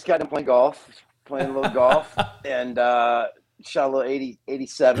 I just got to playing a little golf, and shot a little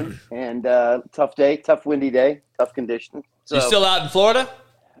 87, and tough day, tough windy day, tough conditions. So, you still out in Florida?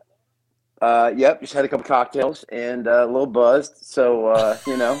 Yep, just had a couple cocktails and a little buzzed, so,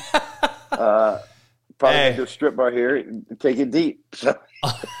 probably going to do a strip bar here and take it deep. So.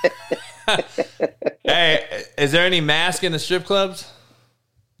 Hey, is there any mask in the strip clubs?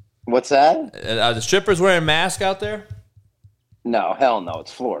 What's that? Are the strippers wearing masks out there? No, hell no.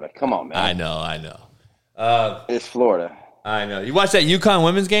 It's Florida. Come on, man. I know. It's Florida. I know. You watched that UConn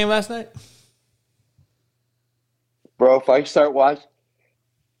women's game last night? Bro, if I start watching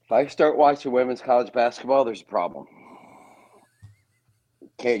women's college basketball, there's a problem.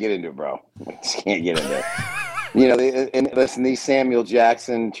 Can't get into it, bro. Just can't get into it. And listen, these Samuel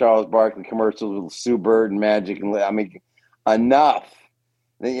Jackson, Charles Barkley commercials with Sue Bird and Magic, and I mean, enough.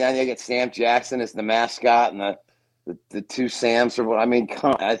 Then you get Sam Jackson as the mascot and the two Sams. I mean,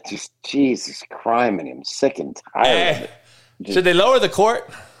 just Jesus Christ, I'm sick and tired of it. Should they lower the court?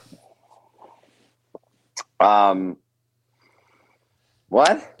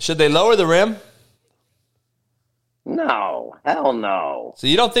 What? Should they lower the rim? No, hell no. So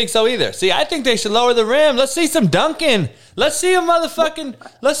you don't think so either? See, I think they should lower the rim. Let's see some dunking. Let's see a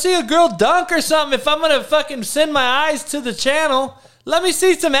girl dunk or something. If I'm gonna fucking send my eyes to the channel, let me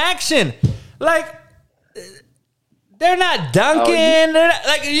see some action. Like, they're not dunking. They're not,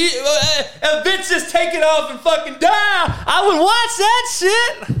 like, a bitch just take it off and fucking die. I would watch that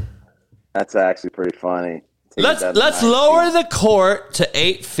shit. That's actually pretty funny. Let's lower the court to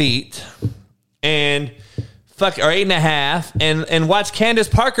 8 feet or 8.5, and watch Candace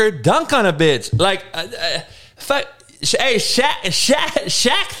Parker dunk on a bitch. Like, hey,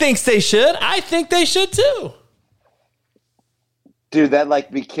 Shaq thinks they should. I think they should too. Dude, that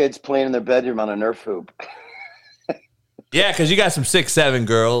like be kids playing in their bedroom on a Nerf hoop. Yeah, because you got some 6'7"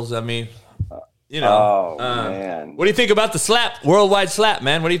 girls. I mean, you know. Man. What do you think about the slap, worldwide slap,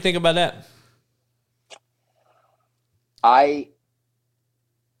 man? What do you think about that? Was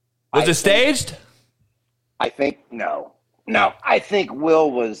it staged? I think no. I think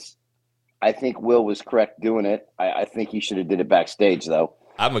Will was correct doing it. I think he should have did it backstage though.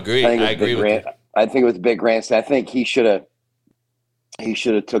 I'm agreeing. I agree with you. I think it was a big grandstand. I think he should have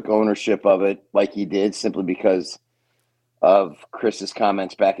took ownership of it like he did, simply because of Chris's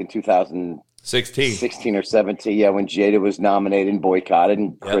comments back in 2016 or 17. Yeah, when Jada was nominated and boycotted,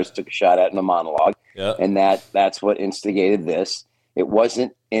 and Chris took a shot at it in a monologue. Yeah. And that's what instigated this. It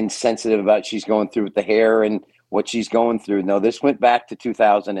wasn't insensitive about she's going through with the hair and what she's going through. No, this went back to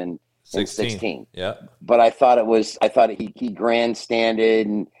 2016. Yeah. But I thought he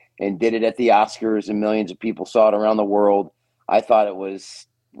grandstanded and did it at the Oscars, and millions of people saw it around the world. I thought it was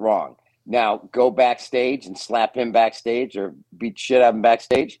wrong. Now, go backstage and slap him backstage or beat shit out of him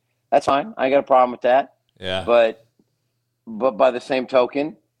backstage. That's fine. I ain't got a problem with that. Yeah. But by the same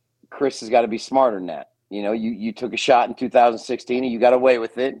token, Chris has got to be smarter than that. You know, you took a shot in 2016 and you got away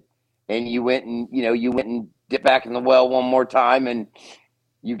with it, and you went and dipped back in the well one more time and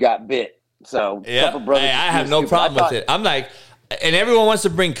you got bit. So yeah, I have no problem with it. I'm like, and everyone wants to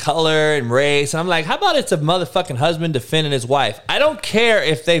bring color and race. And I'm like, how about it's a motherfucking husband defending his wife? I don't care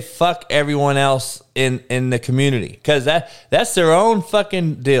if they fuck everyone else in the community, because that's their own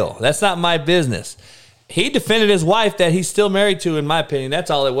fucking deal. That's not my business. He defended his wife that he's still married to, in my opinion. That's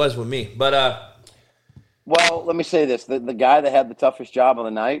all it was with me. But well, let me say this: the guy that had the toughest job of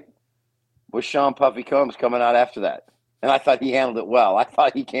the night was Sean Puffy Combs coming out after that, and I thought he handled it well. I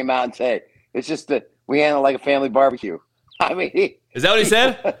thought he came out and said, "It's just that we handle it like a family barbecue." I mean, is that what he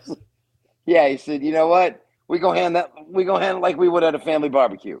said? Yeah, he said, "You know what? We gonna handle it like we would at a family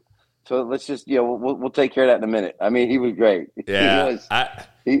barbecue." So let's just, we'll take care of that in a minute. I mean, he was great. Yeah,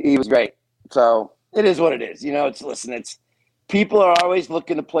 he was great. So it is what it is. It's people are always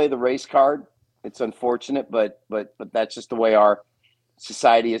looking to play the race card. It's unfortunate, but that's just the way our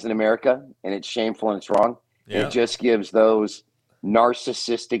society is in America, and it's shameful and it's wrong. Yeah. It just gives those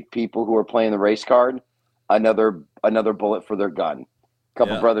narcissistic people who are playing the race card another bullet for their gun. A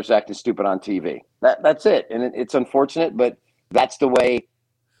couple brothers acting stupid on TV. That's it, and it's unfortunate, but that's the way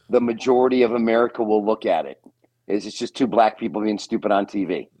the majority of America will look at it. It's just two black people being stupid on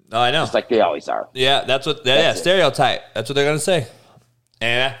TV. Oh, I know. Just like they always are. Yeah, that's stereotype. That's what they're going to say.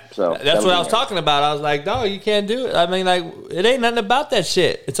 And that's what I was talking about. I was like, no, you can't do it. I mean, like, it ain't nothing about that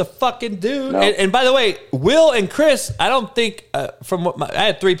shit. It's a fucking dude. No. And by the way, Will and Chris, I don't think, I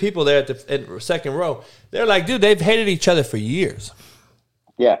had three people there at the second row. They're like, dude, they've hated each other for years.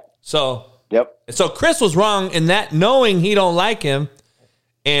 Yeah. So, yep. So Chris was wrong in that, knowing he don't like him,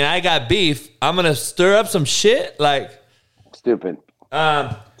 and I got beef. I'm going to stir up some shit. Like, stupid.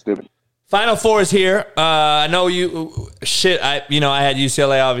 Stupid. Final Four is here. I know you shit. I had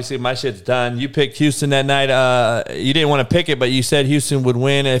UCLA. Obviously, my shit's done. You picked Houston that night. You didn't want to pick it, but you said Houston would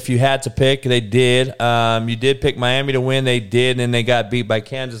win if you had to pick. They did. You did pick Miami to win. They did, and they got beat by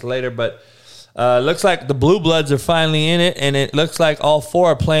Kansas later. But looks like the Blue Bloods are finally in it, and it looks like all four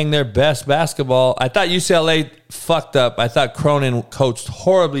are playing their best basketball. I thought UCLA fucked up. I thought Cronin coached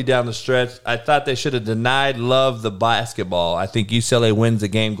horribly down the stretch. I thought they should have denied Love the basketball. I think UCLA wins the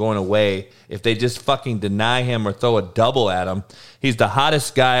game going away if they just fucking deny him or throw a double at him. He's the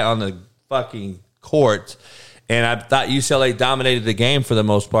hottest guy on the fucking court, and I thought UCLA dominated the game for the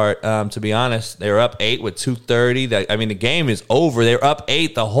most part, to be honest. They were up 8 with 2:30. I mean, the game is over. They were up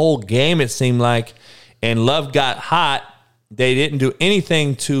 8 the whole game, it seemed like, and Love got hot. They didn't do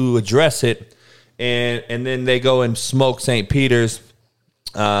anything to address it. And then they go and smoke St. Peter's.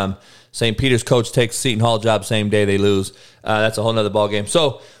 St. Peter's coach takes Seton Hall job same day they lose. That's a whole nother ball game.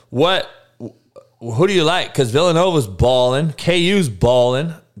 So who do you like? Because Villanova's balling. KU's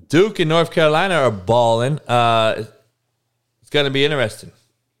balling. Duke and North Carolina are balling. It's going to be interesting.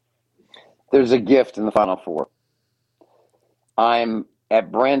 There's a gift in the Final Four. I'm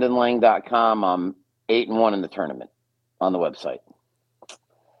at BrandonLang.com. I'm 8-1 in the tournament on the website.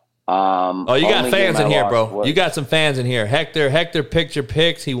 You got fans in here, bro. You got some fans in here. Hector picked your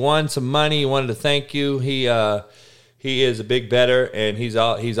picks. He won some money. He wanted to thank you. He is a big bettor, and he's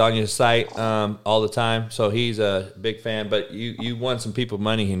on your site all the time. So he's a big fan. But you won some people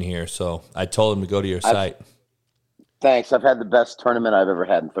money in here, so I told him to go to your site. Thanks. I've had the best tournament I've ever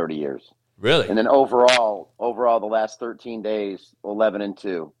had in 30 years. Really? And then overall, the last 13 days,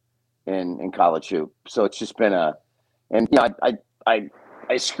 11-2 in college hoop. So it's just been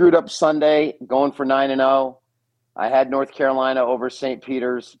I screwed up Sunday going for 9-0, I had North Carolina over St.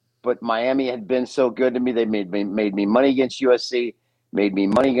 Peter's, but Miami had been so good to me. They made me money against USC, made me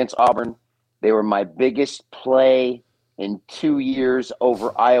money against Auburn. They were my biggest play in 2 years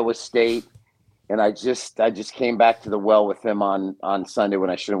over Iowa State. And I just came back to the well with them on Sunday when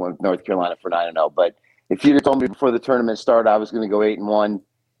I should have went with North Carolina for 9-0. But if you'd have told me before the tournament started I was going to go 8-1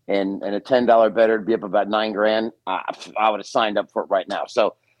 and a $10 better to be up about $9,000, I would have signed up for it right now.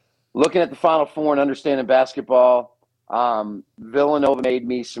 So looking at the Final Four and understanding basketball, Villanova made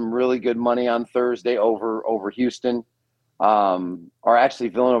me some really good money on Thursday over Houston, or actually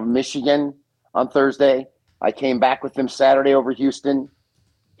Villanova, Michigan on Thursday. I came back with them Saturday over Houston.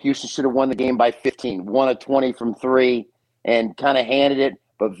 Houston should have won the game by 15, 1 of 20 from 3, and kind of handed it.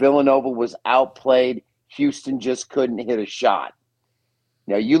 But Villanova was outplayed. Houston just couldn't hit a shot.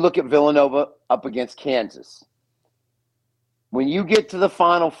 Now, you look at Villanova up against Kansas. When you get to the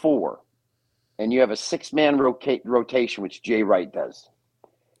Final Four and you have a 6-man rotation, which Jay Wright does,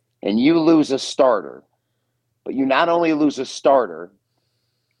 and you lose a starter, but you not only lose a starter,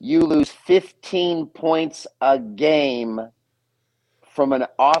 you lose 15 points a game from an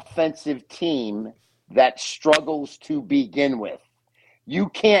offensive team that struggles to begin with. You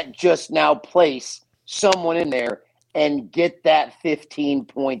can't just now place someone in there and get that 15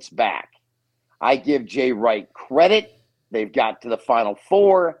 points back. I give Jay Wright credit. They've got to the Final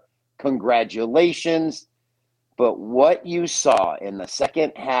Four. Congratulations. But what you saw in the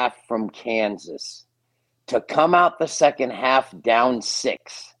second half from Kansas, to come out the second half down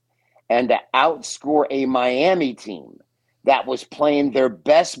 6 and to outscore a Miami team that was playing their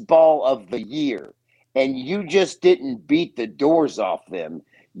best ball of the year, and you just didn't beat the doors off them.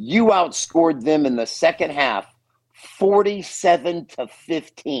 You outscored them in the second half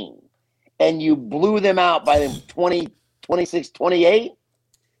 47-15, and you blew them out by them 26-28.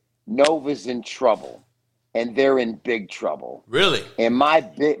 Nova's in trouble, and they're in big trouble. Really? And my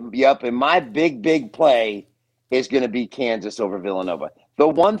big play is going to be Kansas over Villanova. The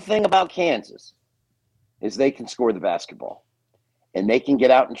one thing about Kansas is they can score the basketball, and they can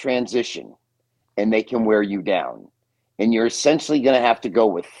get out in transition, and they can wear you down. And you're essentially going to have to go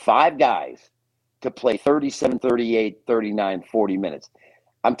with 5 guys to play 37, 38, 39, 40 minutes.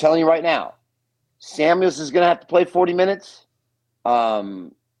 I'm telling you right now, Samuels is going to have to play 40 minutes. The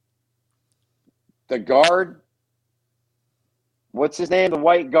guard, what's his name? The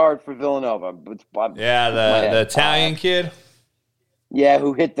white guard for Villanova. Yeah, the Italian kid. Yeah,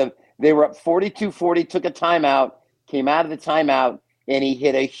 who hit they were up 42-40, took a timeout, came out of the timeout, and he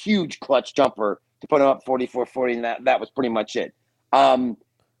hit a huge clutch jumper to put him up 44-40, and that was pretty much it.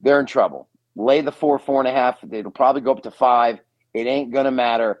 They're in trouble. Lay the 4.5. It'll probably go up to 5. It ain't going to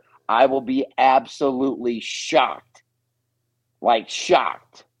matter. I will be absolutely shocked. Like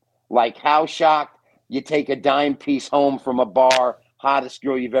how shocked? You take a dime piece home from a bar, hottest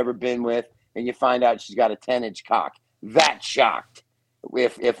girl you've ever been with, and you find out she's got a 10-inch cock. That shocked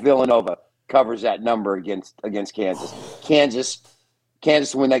if Villanova covers that number against Kansas. Kansas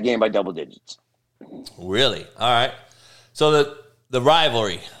will win that game by double digits. Really? All right. So the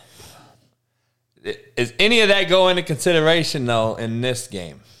rivalry, is any of that go into consideration, though, in this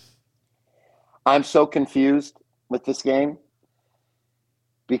game? I'm so confused with this game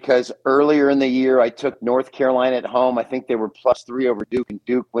because earlier in the year I took North Carolina at home. I think they were +3 over Duke, and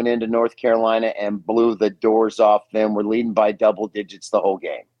Duke went into North Carolina and blew the doors off them. We're leading by double digits the whole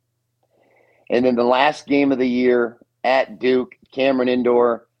game. And then the last game of the year at Duke, Cameron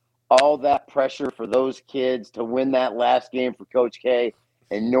Indoor, all that pressure for those kids to win that last game for Coach K,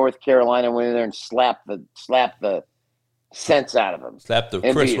 and North Carolina went in there and slapped the sense out of them. Slapped the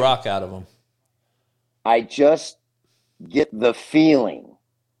Chris Rock out of them. I just get the feeling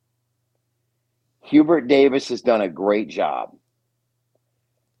Hubert Davis has done a great job,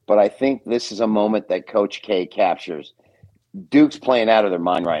 but I think this is a moment that Coach K captures. Duke's playing out of their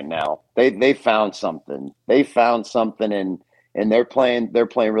mind right now. They found something. They found something, and they're playing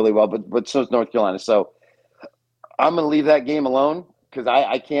really well. But so is North Carolina. So I'm going to leave that game alone because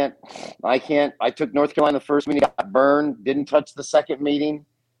I can't. I took North Carolina the first meeting, got burned, didn't touch the second meeting.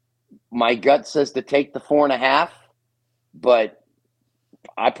 My gut says to take the 4.5, but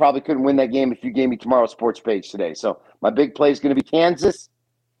I probably couldn't win that game if you gave me tomorrow's sports page today. So my big play is going to be Kansas,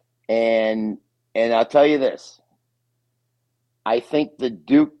 and I'll tell you this. I think the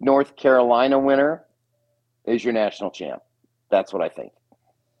Duke North Carolina winner is your national champ. That's what I think.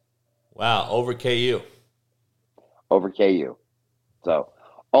 Wow, over KU. Over KU. So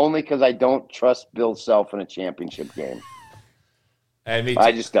only because I don't trust Bill Self in a championship game. Hey, me too.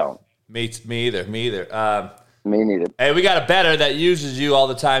 I just don't. Me either. Me neither. Hey, we got a bettor that uses you all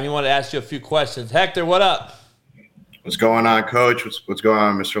the time. He wanted to ask you a few questions. Hector, what up? What's going on, Coach? What's going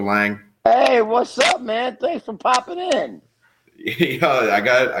on, Mr. Lang? Hey, what's up, man? Thanks for popping in. Yeah, I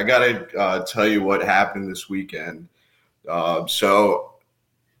got to tell you what happened this weekend. So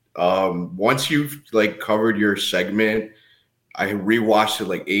once you've covered your segment, I rewatched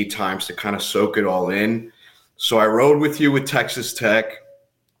it 8 times to kind of soak it all in. So I rode with you with Texas Tech,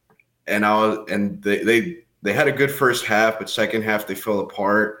 and they had a good first half, but second half they fell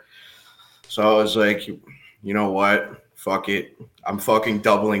apart. So I was like, you know what? Fuck it. I'm fucking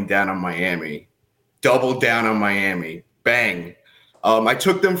doubling down on Miami. Double down on Miami. Bang. I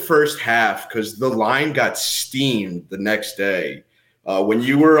took them first half because the line got steamed the next day. When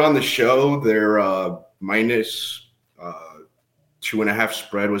you were on the show, their minus 2.5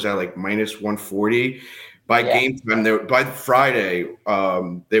 spread was at minus 140. By game time, by Friday,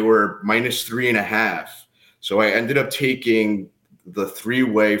 they were minus 3.5. So I ended up taking the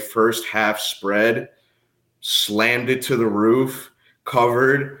 3-way first half spread, slammed it to the roof,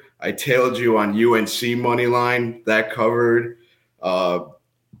 covered. I tailed you on UNC money line, that covered. I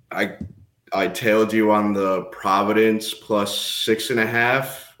tailed you on the Providence plus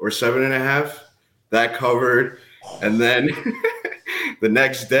 6.5 or 7.5, that covered. And then the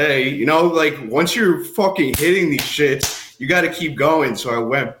next day, once you're fucking hitting these shits, you got to keep going. So I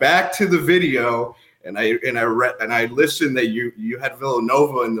went back to the video and I listened that you had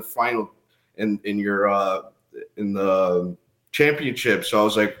Villanova in the final in the championship. So I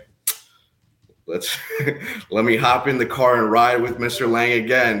was like, let me hop in the car and ride with Mr. Lang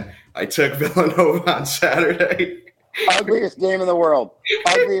again. I took Villanova on Saturday. Ugliest game in the world.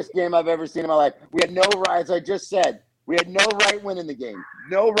 Ugliest game I've ever seen in my life. We had no right, as I just said, we had no right win in the game.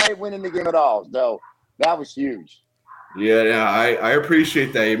 No right win in the game at all. So that was huge. Yeah, I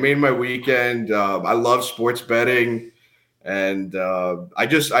appreciate that. You made my weekend. I love sports betting, and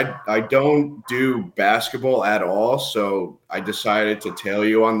I don't do basketball at all. So I decided to tail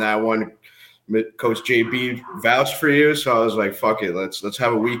you on that one. Coach JB vouched for you, so I was like, "Fuck it, let's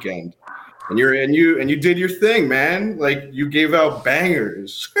have a weekend." And you did your thing, man. You gave out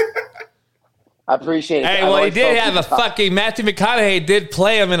bangers. I appreciate it. Hey, well, he did have a fucking Matthew McConaughey did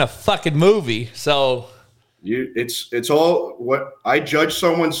play him in a fucking movie, so it's all what I judge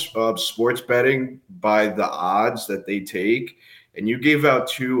someone's sports betting by the odds that they take, and you gave out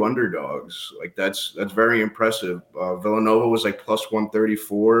 2 underdogs. That's very impressive. Villanova was plus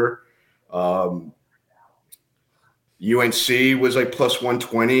 134. UNC was plus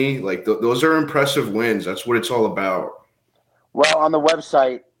 120. Those are impressive wins. That's what it's all about. Well, on the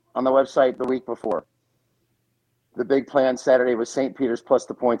website the week before, the big play on Saturday was St. Peter's plus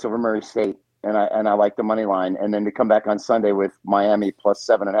the points over Murray State, and I like the money line, and then to come back on Sunday with Miami plus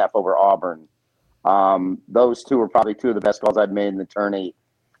 7.5 over Auburn. Those 2 were probably 2 of the best calls I've made in the tourney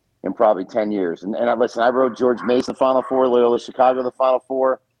in probably 10 years. And listen, I rode George Mason Final Four, Loyola Chicago the Final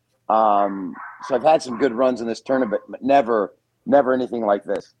Four. So I've had some good runs in this tournament, but never anything like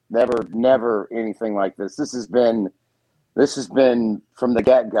this. Never anything like this. This has been from the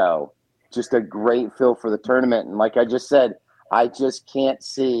get-go just a great feel for the tournament. And like I just said, I just can't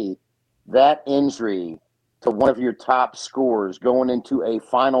see that injury to one of your top scorers going into a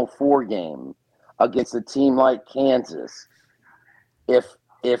Final Four game against a team like Kansas. If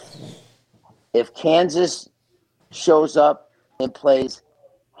Kansas shows up and plays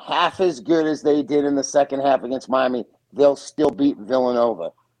half as good as they did in the second half against Miami, they'll still beat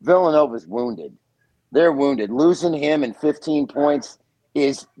Villanova. Villanova's wounded. They're wounded. Losing him in 15 points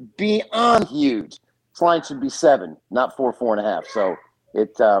is beyond huge. This line should be 7, not 4.5. So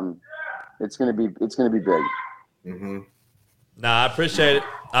it's gonna be big. Mm-hmm. I appreciate it.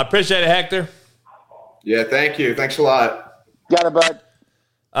 I appreciate it, Hector. Yeah, thank you. Thanks a lot. Got it, bud.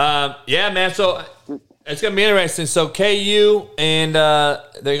 Yeah, man. So it's going to be interesting. So KU and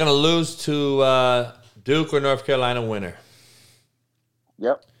they're going to lose to Duke or North Carolina winner.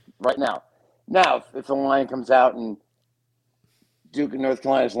 Yep, right now. Now, if the line comes out and Duke and North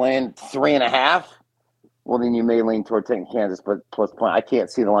Carolina's land 3.5, well, then you may lean toward taking Kansas, but plus point. I can't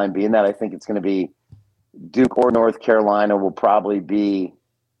see the line being that. I think it's going to be Duke or North Carolina will probably be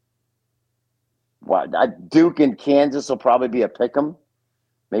Duke and Kansas will probably be a pick 'em,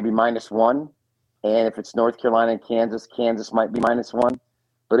 maybe -1. And if it's North Carolina and Kansas, Kansas might be -1.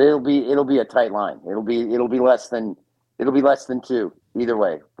 But it'll be a tight line. It'll be less than 2 either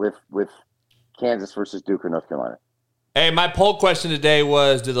way with Kansas versus Duke or North Carolina. Hey, my poll question today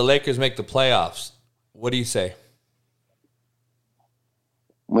was, do the Lakers make the playoffs? What do you say?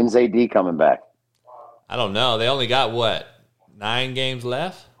 When's AD coming back? I don't know. They only got, 9 games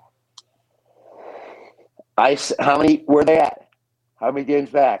left? How many were they at? How many games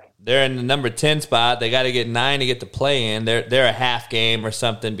back? They're in the number 10 spot. They got to get 9 to get to play in. They're a half game or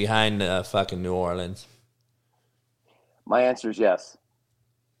something behind fucking New Orleans. My answer is yes.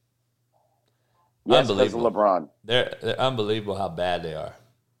 Yes, because of LeBron. They're unbelievable how bad they are.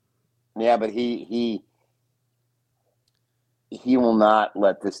 Yeah, but he will not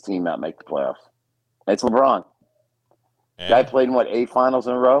let this team not make the playoffs. It's LeBron. Yeah. Guy played in 8 finals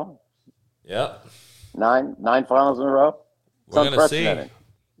in a row? Yep. 9 finals in a row? We're gonna see.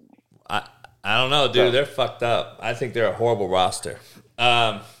 I don't know, dude. So, they're fucked up. I think they're a horrible roster.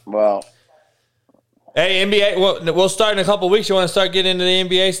 Well, hey, NBA. We'll start in a couple weeks. You want to start getting into the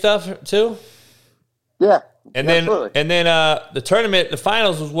NBA stuff too? Yeah. And absolutely. then the tournament, the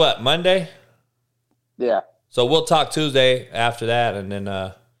finals was what, Monday? Yeah. So we'll talk Tuesday after that, and then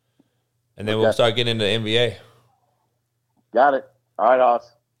we'll start getting into the NBA. Got it. All right,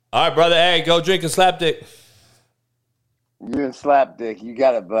 Hoss. All right, brother. Hey, go drink a slapdick. You and Slapdick, you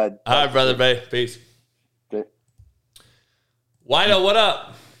got it, bud. All right, brother, babe. Peace. Okay. Wino, what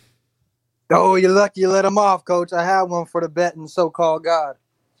up? Oh, you're lucky you let him off, Coach. I had one for the betting so-called God.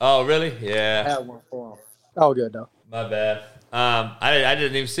 Oh, really? Yeah. I had one for him. Oh, good, though. My bad. I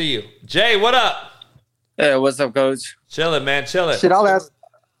didn't even see you. Jay, what up? Hey, what's up, Coach? Chilling, man. Chilling. Shit, I'll ask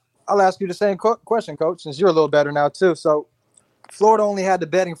you the same question, Coach, since you're a little better now, too. So, Florida only had the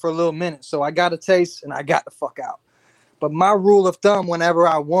betting for a little minute, so I got a taste, and I got the fuck out. But my rule of thumb, whenever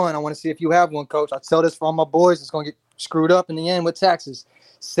I won, I want to see if you have one, Coach. I tell this for all my boys. It's going to get screwed up in the end with taxes.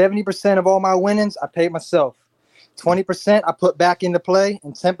 70% of all my winnings, I paid myself. 20% I put back into play,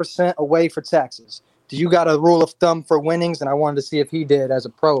 and 10% away for taxes. Do you got a rule of thumb for winnings? And I wanted to see if he did as a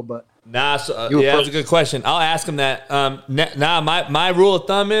pro, but nah. So, yeah, that's a good question. I'll ask him that. My rule of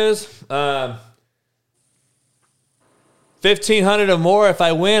thumb is 1,500 or more. If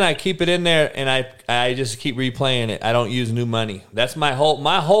I win, I keep it in there, and I just keep replaying it. I don't use new money. That's my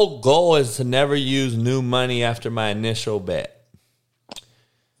whole goal is to never use new money after my initial bet.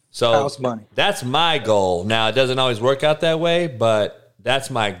 So house money. That's my goal. Now, it doesn't always work out that way, but that's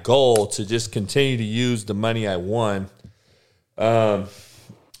my goal, to just continue to use the money I won.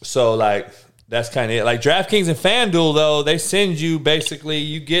 So, like, that's kind of it. Like, DraftKings and FanDuel, though, they send you basically,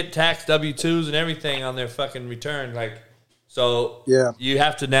 you get tax W-2s and everything on their fucking return. Like, so yeah, you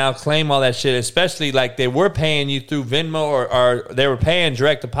have to now claim all that shit, especially like they were paying you through Venmo or they were paying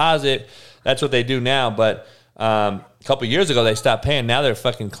direct deposit. That's what they do now. But a couple years ago, they stopped paying. Now they're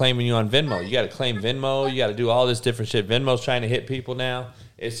fucking claiming you on Venmo. You got to claim Venmo. You got to do all this different shit. Venmo's trying to hit people now.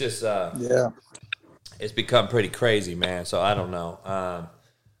 It's just, it's become pretty crazy, man. So I don't know.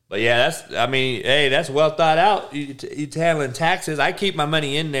 But yeah, that's well thought out. You handling taxes. I keep my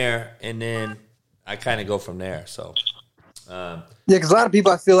money in there, and then I kind of go from there. So, yeah, because a lot of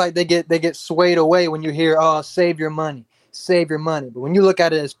people, I feel like they get swayed away when you hear, "Oh, save your money." But when you look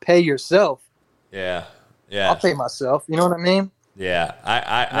at it as pay yourself, yeah, I'll pay myself. You know what I mean? Yeah,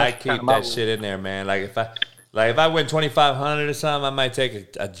 I keep that shit in there, man. Like if I win 2,500 or something, I might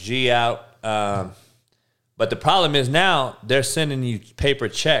take a G out. But the problem is now they're sending you paper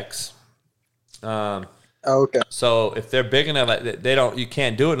checks. Okay. So if they're big enough, you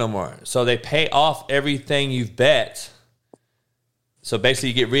can't do it no more. So they pay off everything you've bet. So basically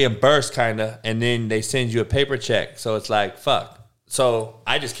you get reimbursed kinda, and then they send you a paper check. So it's like, fuck. So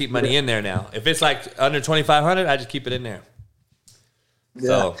I just keep money in there now. If it's like under 2,500, I just keep it in there. Yeah.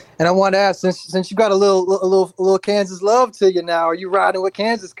 So, and I want to ask, since you got a little Kansas love to you now, are you riding with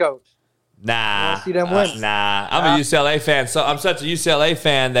Kansas, Coach? Nah, see them win? Nah. I'm a UCLA fan, so I'm such a UCLA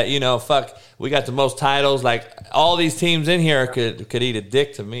fan that fuck, we got the most titles. Like all these teams in here could eat a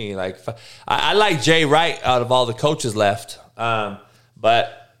dick to me. Like I like Jay Wright out of all the coaches left,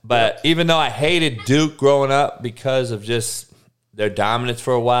 but even though I hated Duke growing up because of just their dominance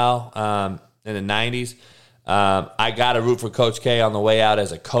for a while in the '90s, I got to root for Coach K on the way out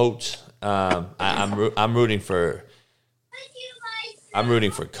as a coach. I'm rooting for. I'm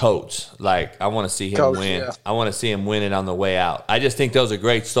rooting for Coach. Like, I want to see him win. Yeah. I want to see him win it on the way out. I just think those are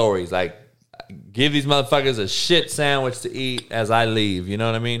great stories. Like, give these motherfuckers a shit sandwich to eat as I leave. You know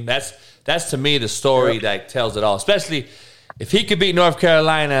what I mean? That's to me the story that tells it all. Especially if he could beat North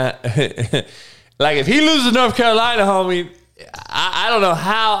Carolina. Like, if he loses North Carolina, homie, I don't know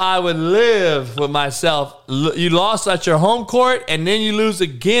how I would live with myself. You lost at your home court, and then you lose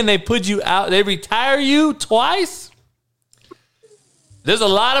again. They put you out. They retire you twice. There's a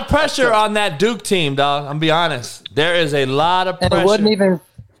lot of pressure on that Duke team, dog. I'm going to be honest. There is a lot of pressure. And it wasn't even,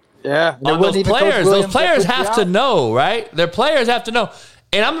 on those players. Those players have to know, right? Their players have to know.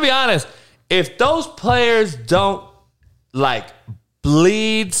 And I'm going to be honest. If those players don't, like,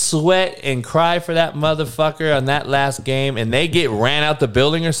 bleed, sweat, and cry for that motherfucker on that last game, and they get ran out the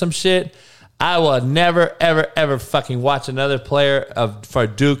building or some shit, I will never, ever, ever fucking watch another player for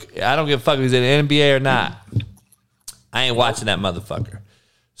Duke. I don't give a fuck if he's in the NBA or not. I ain't watching that motherfucker.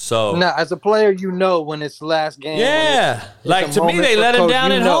 So now, as a player, you know when it's last game. Yeah, it's like to me, they let him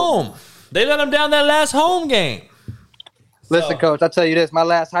down at home. They let him down that last home game. Listen, Coach, I'll tell you this. My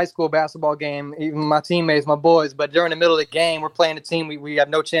last high school basketball game, even my teammates, my boys, but during the middle of the game, we're playing a team. We have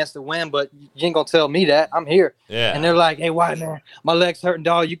no chance to win, but you ain't going to tell me that. I'm here. Yeah. And they're like, hey, why, man? My leg's hurting,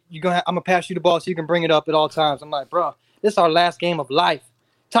 dog. I'm going to pass you the ball so you can bring it up at all times. I'm like, bro, this is our last game of life.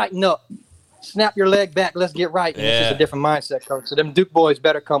 Tighten up. Snap your leg back. Let's get right. And It's just a different mindset, Coach. So them Duke boys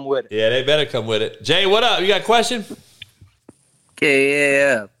better come with it. Yeah, they better come with it. Jay, what up? You got a question? Okay,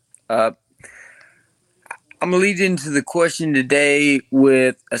 yeah. I'm going to lead into the question today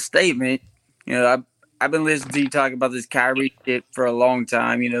with a statement. You know, I've been listening to you talk about this Kyrie shit for a long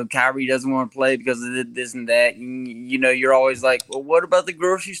time. You know, Kyrie doesn't want to play because of this and that. And, you know, you're always like, well, what about the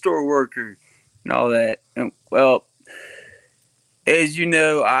grocery store worker and all that? And, well, as you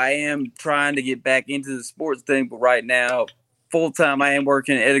know, I am trying to get back into the sports thing, but right now, full-time, I am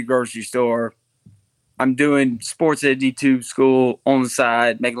working at a grocery store. I'm doing sports at D2 school on the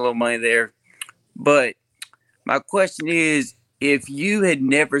side, making a little money there. But my question is, if you had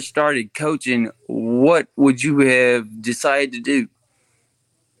never started coaching, what would you have decided to do?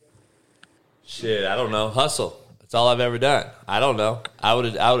 Shit, I don't know. Hustle. That's all I've ever done. I don't know. I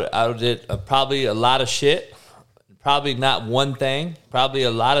would did probably a lot of shit. Probably not one thing. Probably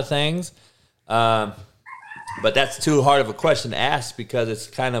a lot of things. But that's too hard of a question to ask because it's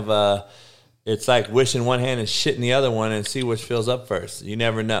kind of it's like wishing one hand and shitting the other one and see which fills up first. You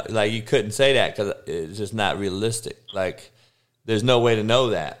never know. Like, you couldn't say that because it's just not realistic. Like, there's no way to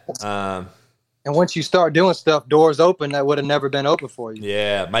know that. And once you start doing stuff, doors open that would have never been open for you.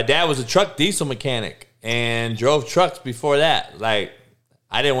 Yeah. My dad was a truck diesel mechanic and drove trucks before that. Like,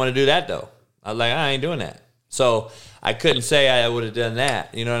 I didn't want to do that, though. I was like, I ain't doing that. So I couldn't say I would have done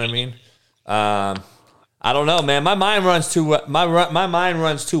that. You know what I mean? I don't know, man. My mind runs too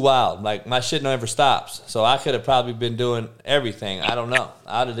wild. Like, my shit never stops. So I could have probably been doing everything. I don't know.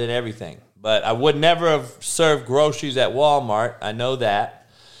 I would have did everything. But I would never have served groceries at Walmart. I know that.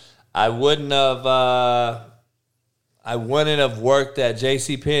 I wouldn't have worked at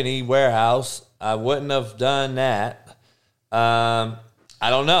JCPenney warehouse. I wouldn't have done that. I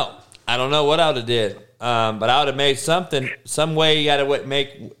don't know. I don't know what I would have did. But I would have made some way you got to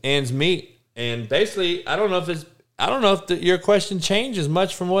make ends meet. And basically, I don't know if your question changes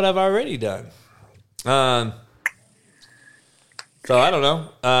much from what I've already done. So I don't know.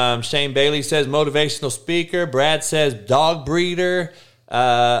 Shane Bailey says motivational speaker. Brad says dog breeder.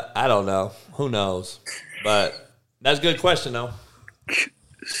 I don't know. Who knows? But that's a good question, though.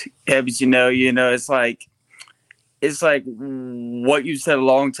 Yeah, but you know, it's like what you said a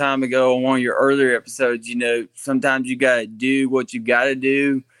long time ago on one of your earlier episodes. You know, sometimes you got to do what you got to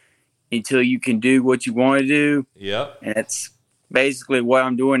do until you can do what you want to do. Yep. And that's basically what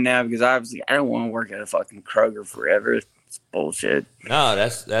I'm doing now because obviously I don't want to work at a fucking Kroger forever. It's bullshit. No,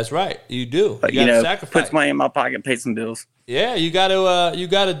 that's right. You do. But, you gotta sacrifice. Puts money in my pocket, pay some bills. Yeah, you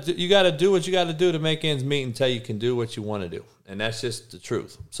gotta do what you gotta do to make ends meet until you can do what you want to do. And that's just the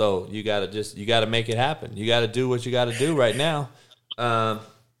truth. So you gotta make it happen. You gotta do what you gotta do right now.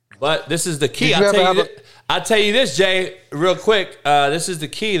 But this is the key. I'll tell you this, Jay, real quick. This is the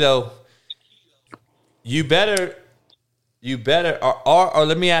key, though. You better, or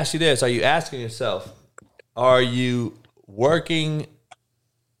let me ask you this. Are you asking yourself, are you working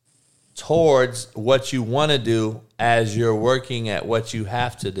towards what you want to do as you're working at what you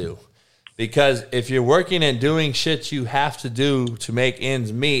have to do? Because if you're working and doing shit you have to do to make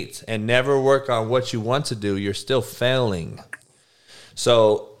ends meet and never work on what you want to do, you're still failing.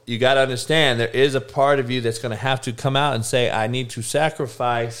 So you got to understand there is a part of you that's going to have to come out and say, I need to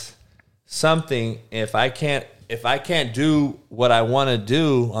sacrifice something. If I can't do what I want to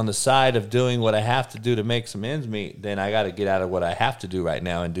do on the side of doing what I have to do to make some ends meet, then I got to get out of what I have to do right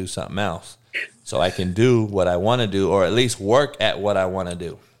now and do something else so I can do what I want to do, or at least work at what I want to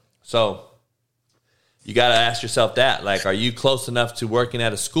do. So you got to ask yourself that, like, are you close enough to working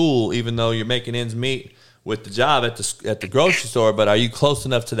at a school, even though you're making ends meet with the job at the grocery store, but are you close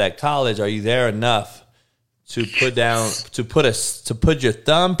enough to that college? Are you there enough to put your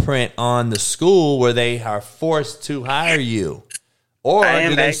thumbprint on the school where they are forced to hire you? Or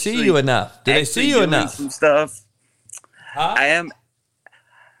do they see you enough? Do they see you enough? Some stuff. Huh?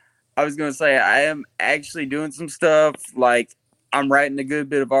 I was going to say, I am actually doing some stuff. Like, I'm writing a good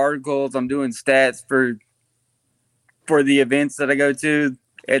bit of articles. I'm doing stats for for the events that I go to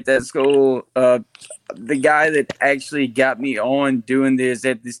at that school. The guy that actually got me on doing this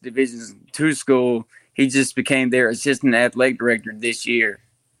at this Division II school, he just became their assistant athletic director this year.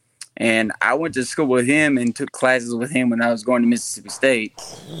 And I went to school with him and took classes with him when I was going to Mississippi State.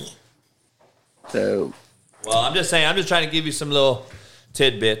 So, well, I'm just saying, I'm just trying to give you some little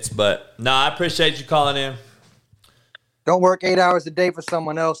tidbits, but no, I appreciate you calling in. Don't work 8 hours a day for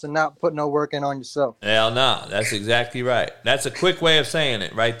someone else and not put no work in on yourself. Hell no, that's exactly right. That's a quick way of saying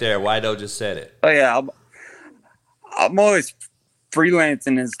it right there. Wido just said it. Oh yeah, I'm always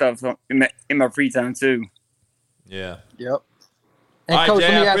freelancing and stuff in my free time too. Yeah. Yep. And all right, Coach,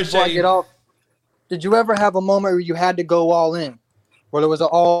 Jay, let me ask before I get off. Did you ever have a moment where you had to go all in? Where there was an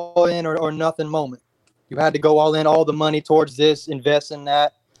all in or nothing moment? You had to go all in, all the money towards this, invest in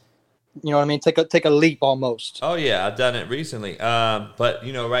that. You know what I mean? Take a leap almost. Oh yeah, I've done it recently. But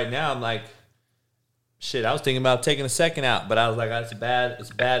you know, right now I'm like, shit. I was thinking about taking a second out, but I was like, it's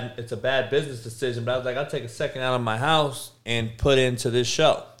a bad business decision. But I was like, I'll take a second out of my house and put into this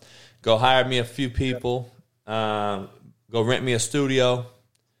show. Go hire me a few people. Go rent me a studio.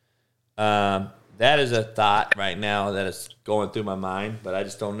 That is a thought right now that is going through my mind, but I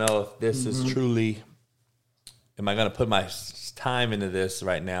just don't know if this is truly. Am I going to put my time into this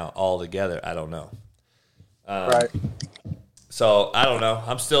right now all together? I don't know. Right. So, I don't know.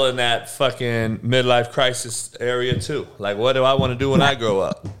 I'm still in that fucking midlife crisis area, too. Like, what do I want to do when I grow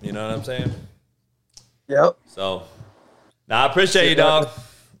up? You know what I'm saying? Yep. So, I appreciate you, dog.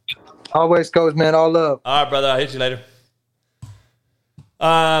 Always, Coach, man. All love. All right, brother. I'll hit you later.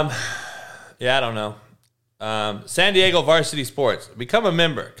 Yeah, I don't know. San Diego Varsity Sports. Become a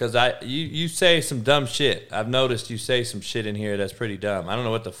member because you say some dumb shit. I've noticed you say some shit in here that's pretty dumb. I don't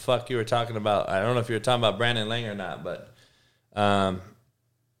know what the fuck you were talking about. I don't know if you were talking about Brandon Lang or not, but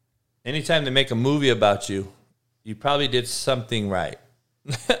anytime they make a movie about you, you probably did something right.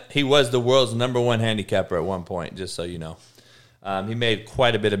 He was the world's #1 handicapper at one point, just so you know. He made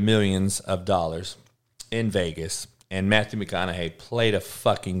quite a bit of millions of dollars in Vegas, and Matthew McConaughey played a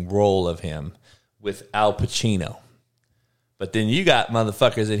fucking role of him with Al Pacino. But then you got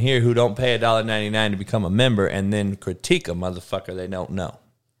motherfuckers in here who don't pay $1.99 to become a member and then critique a motherfucker they don't know.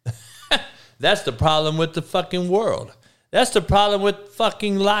 That's the problem with the fucking world. That's the problem with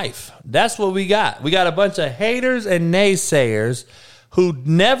fucking life. That's what we got. We got a bunch of haters and naysayers who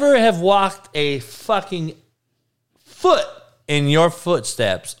never have walked a fucking foot in your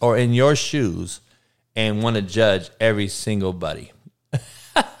footsteps or in your shoes and want to judge every single buddy.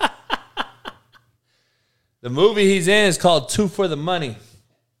 The movie he's in is called Two for the Money.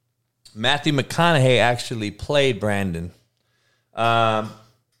 Matthew McConaughey actually played Brandon.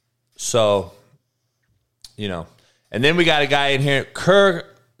 So, you know. And then we got a guy in here,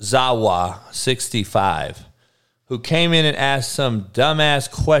 Kurzawa, 65, who came in and asked some dumbass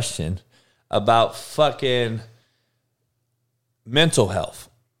question about fucking mental health.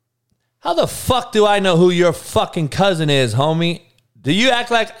 How the fuck do I know who your fucking cousin is, homie? Do you act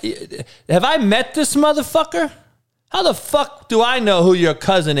like... Have I met this motherfucker? How the fuck do I know who your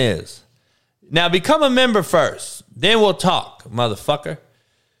cousin is? Now, become a member first. Then we'll talk, motherfucker.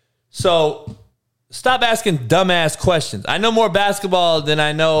 So, stop asking dumbass questions. I know more basketball than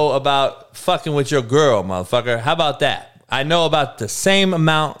I know about fucking with your girl, motherfucker. How about that? I know about the same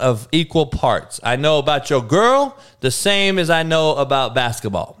amount of equal parts. I know about your girl the same as I know about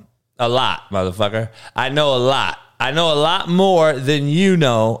basketball. A lot, motherfucker. I know a lot. I know a lot more than you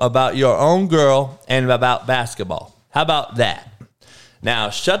know about your own girl and about basketball. How about that? Now,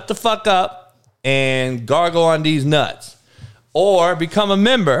 shut the fuck up and gargle on these nuts. Or become a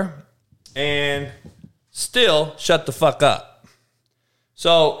member and still shut the fuck up.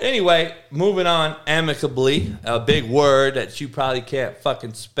 So, anyway, moving on amicably. A big word that you probably can't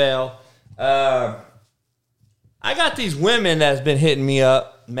fucking spell. I got these women that's been hitting me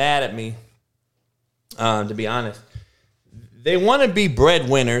up, mad at me, to be honest. They want to be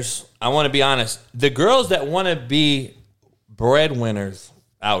breadwinners. I want to be honest. The girls that want to be breadwinners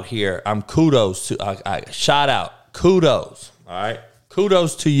out here, I'm kudos to. I shout out. Kudos. All right.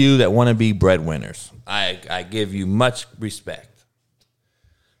 Kudos to you that want to be breadwinners. I give you much respect.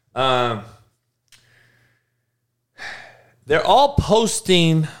 They're all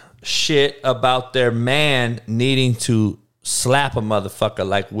posting shit about their man needing to slap a motherfucker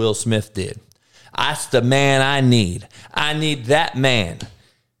like Will Smith did. That's the man I need. I need that man.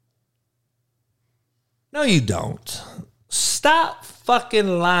 No, you don't. Stop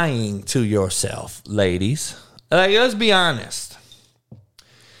fucking lying to yourself, ladies. Like, let's be honest.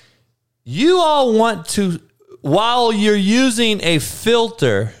 You all want to, while you're using a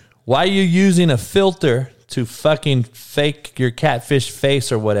filter to fucking fake your catfish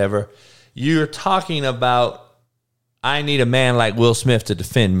face or whatever, you're talking about, I need a man like Will Smith to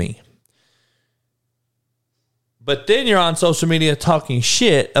defend me. But then you're on social media talking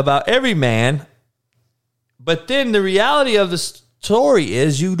shit about every man. But then the reality of the story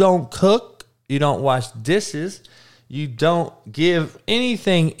is you don't cook, you don't wash dishes, you don't give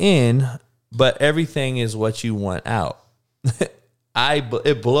anything in, but everything is what you want out.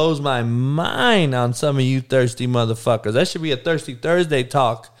 It blows my mind on some of you thirsty motherfuckers. That should be a Thirsty Thursday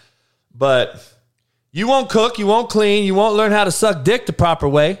talk. But you won't cook, you won't clean, you won't learn how to suck dick the proper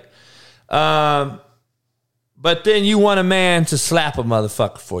way. But then you want a man to slap a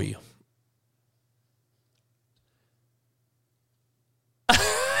motherfucker for you.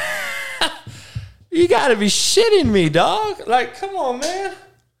 You gotta be shitting me, dog. Like, come on, man.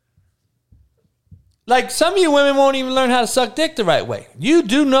 Like, some of you women won't even learn how to suck dick the right way. You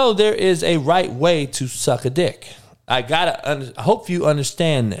do know there is a right way to suck a dick. I hope you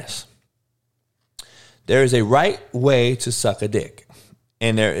understand this. There is a right way to suck a dick.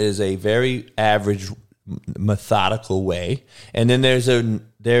 And there is a very average, methodical way. And then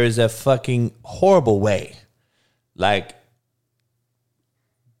there is a fucking horrible way. Like,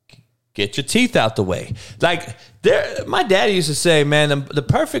 get your teeth out the way. Like, my daddy used to say, man, the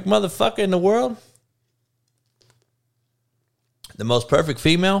perfect motherfucker in the world, the most perfect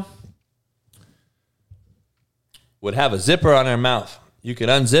female, would have a zipper on her mouth. You could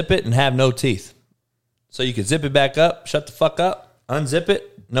unzip it and have no teeth. So you could zip it back up, shut the fuck up, unzip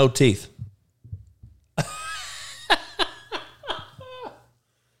it, no teeth.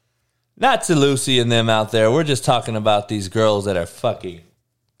 Not to Lucy and them out there. We're just talking about these girls that are fucking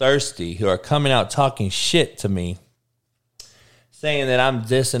thirsty, who are coming out talking shit to me, saying that I'm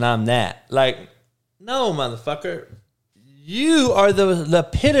this and I'm that. Like, no, motherfucker. You are the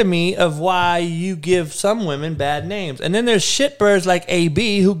epitome of why you give some women bad names. And then there's shitbirds like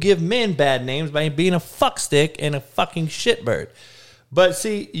AB who give men bad names by being a fuckstick and a fucking shitbird. But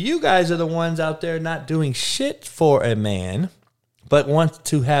see, you guys are the ones out there not doing shit for a man, but want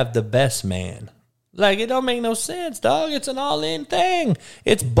to have the best man. Like, it don't make no sense, dog. It's an all-in thing.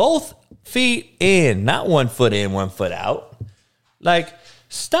 It's both feet in, not 1 foot in, 1 foot out. Like,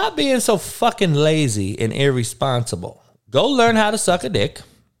 stop being so fucking lazy and irresponsible. Go learn how to suck a dick.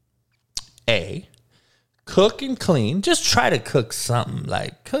 A. Cook and clean. Just try to cook something.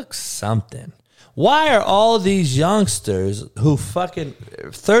 Like, cook something. Why are all these youngsters who fucking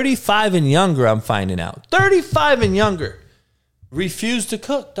 35 and younger, I'm finding out, 35 and younger, refuse to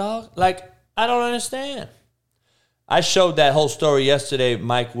cook, dog? Like, I don't understand. I showed that whole story yesterday,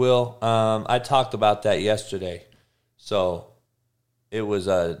 Mike Will. I talked about that yesterday. So it was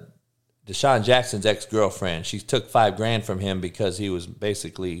Deshaun Jackson's ex-girlfriend. She took $5,000 from him because he was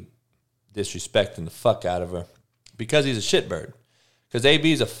basically disrespecting the fuck out of her because he's a shitbird. Because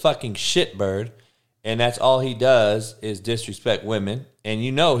AB's a fucking shitbird, and that's all he does is disrespect women. And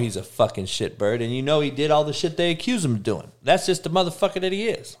you know he's a fucking shitbird, and you know he did all the shit they accuse him of doing. That's just the motherfucker that he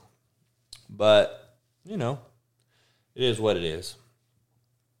is. But, you know, it is what it is.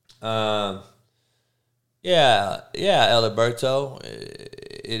 Yeah, Eliberto,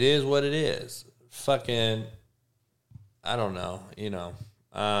 it is what it is. Fucking, I don't know, you know.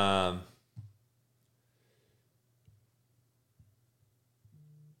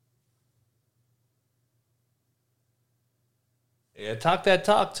 Yeah, talk that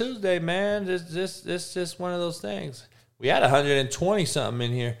talk Tuesday, man. It's just one of those things. We had 120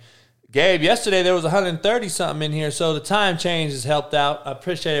 something in here. Gabe, yesterday there was 130 something in here, so the time change has helped out. I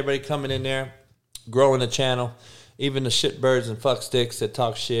appreciate everybody coming in there, growing the channel. Even the shitbirds and fucksticks that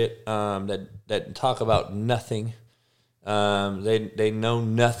talk shit, that talk about nothing. They know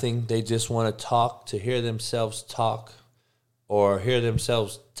nothing. They just want to talk to hear themselves talk or hear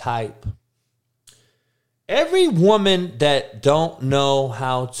themselves type. Every woman that don't know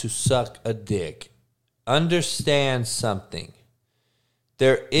how to suck a dick understands something.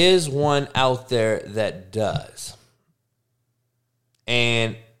 There is one out there that does.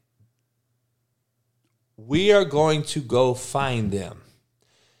 And we are going to go find them.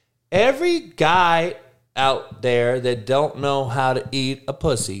 Every guy out there that don't know how to eat a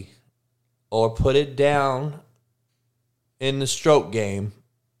pussy or put it down in the stroke game,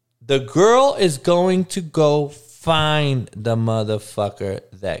 the girl is going to go find the motherfucker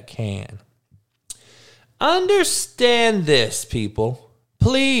that can. Understand this, people.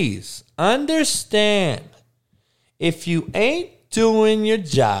 Please understand. If you ain't doing your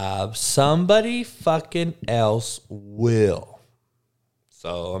job, somebody fucking else will.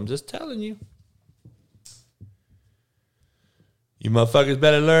 So I'm just telling you. You motherfuckers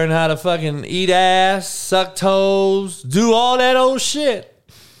better learn how to fucking eat ass, suck toes, do all that old shit.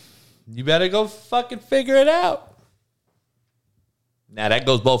 You better go fucking figure it out. Now, that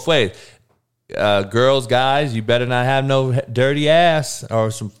goes both ways. Girls, guys, you better not have no dirty ass or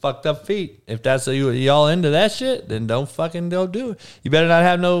some fucked up feet. If that's y'all into that shit, then don't do it. You better not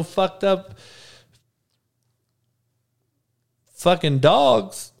have no fucked up fucking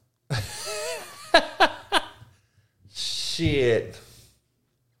dogs. Shit.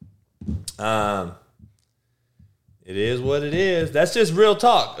 It is what it is. That's just real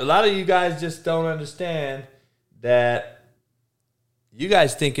talk. A lot of you guys just don't understand that. You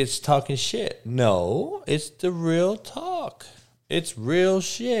guys think it's talking shit. No, it's the real talk. It's real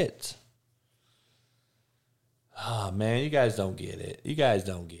shit. Oh, man, you guys don't get it. You guys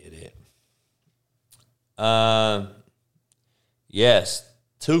don't get it. Yes,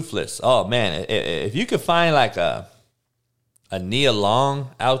 Toothless. Oh, man, if you could find like a Nia Long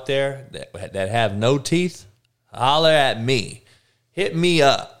out there that have no teeth, holler at me. Hit me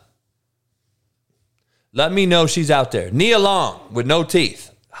up. Let me know she's out there. Nia Long with no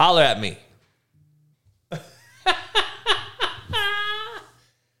teeth. Holler at me.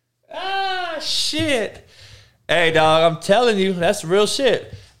 Shit. Hey, dog, I'm telling you, that's real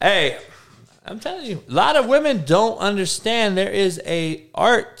shit. Hey, I'm telling you, a lot of women don't understand there is a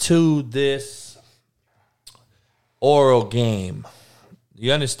art to this oral game.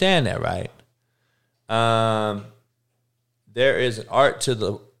 You understand that, right? There is an art to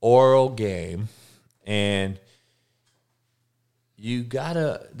the oral game. And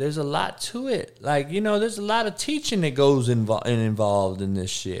there's a lot to it. Like, there's a lot of teaching that goes involved in this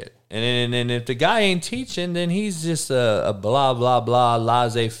shit. And if the guy ain't teaching, then he's just a blah, blah, blah,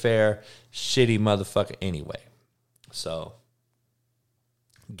 laissez-faire, shitty motherfucker anyway. So,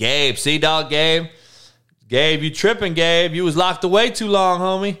 Gabe, Gabe, you tripping, Gabe. You was locked away too long,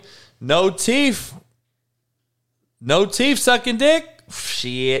 homie. No teeth. No teeth sucking dick.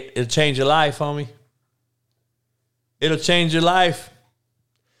 Shit, it'll change your life, homie. It'll change your life.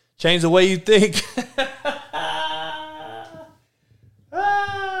 Change the way you think.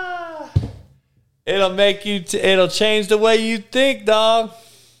 It'll change the way you think, dog.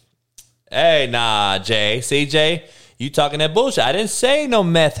 Hey, nah, Jay. CJ, you talking that bullshit. I didn't say no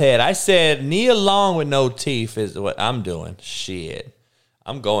meth head. I said Nia Long with no teeth is what I'm doing. Shit.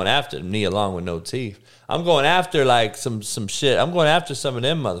 I'm going after Nia Long with no teeth. I'm going after like some shit. I'm going after some of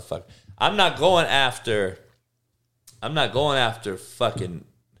them motherfuckers. I'm not going after fucking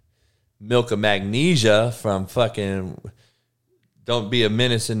Milk of Magnesia from fucking Don't Be a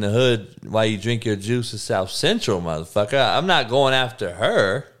Menace in the Hood while you drink your juice of South Central, motherfucker. I'm not going after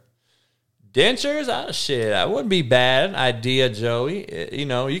her. Dentures? Shit, I wouldn't be bad idea, Joey.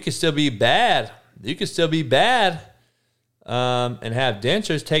 You can still be bad. You can still be bad and have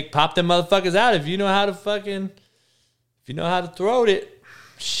dentures. Pop them motherfuckers out if you know how to throat it.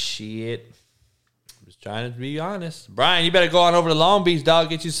 Shit. Trying to be honest. Brian, you better go on over to Long Beach, dog,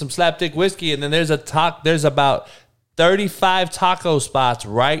 get you some slapdick whiskey, and then there's about 35 taco spots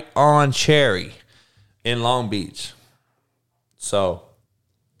right on Cherry in Long Beach. So,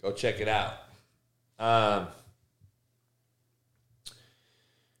 go check it out.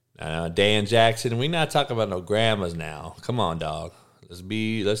 Dan Jackson, we not talking about no grandmas now. Come on, dog.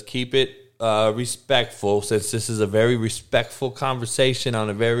 Let's keep it respectful, since this is a very respectful conversation on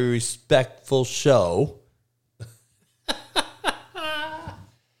a very respectful show.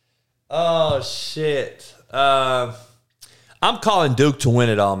 Oh, shit. I'm calling Duke to win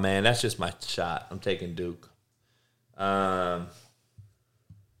it all, man. That's just my shot. I'm taking Duke. I'm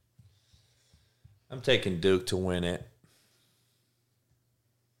taking Duke to win it.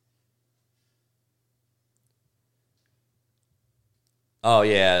 Oh,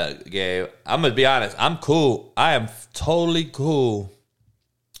 yeah, Gabe. I'm going to be honest. I'm cool. I am totally cool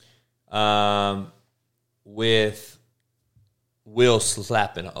with Will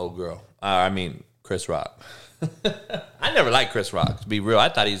slapping an old girl. Chris Rock. I never liked Chris Rock, to be real. I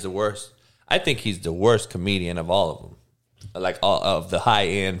thought he's the worst. I think he's the worst comedian of all of them. Like all of the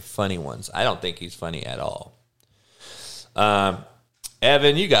high-end funny ones. I don't think he's funny at all.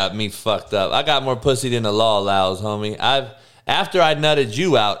 Evan, you got me fucked up. I got more pussy than the law allows, homie. After I nutted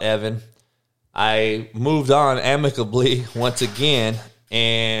you out, Evan, I moved on amicably once again,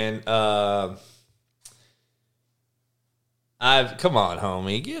 and come on,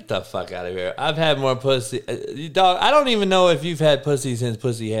 homie, get the fuck out of here. I've had more pussy, dog. I don't even know if you've had pussy since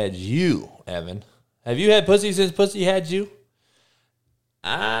pussy had you, Evan. Have you had pussy since pussy had you?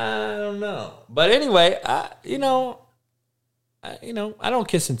 I don't know, but anyway, I don't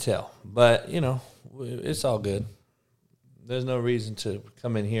kiss and tell, but it's all good. There's no reason to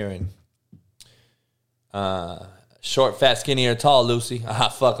come in here and short, fat, skinny, or tall, Lucy. I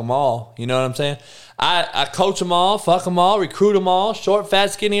fuck them all. You know what I'm saying? I coach them all, fuck them all, recruit them all, short,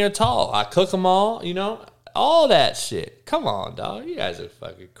 fat, skinny, or tall. I cook them all, you know, all that shit. Come on, dog. You guys are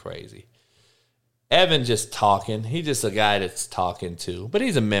fucking crazy. Evan just talking. He's just a guy that's talking too. But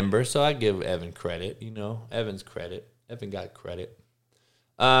he's a member, so I give Evan credit. You know, Evan's credit. Evan got credit.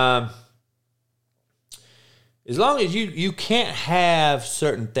 As long as you can't have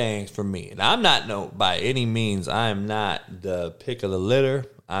certain things for me. And I'm not, by any means, I am not the pick of the litter.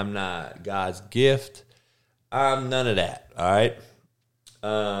 I'm not God's gift. I'm none of that, all right?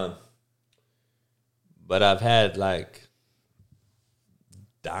 But I've had, like,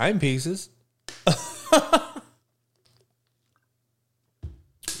 dime pieces.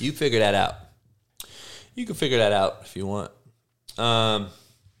 You figure that out. You can figure that out if you want.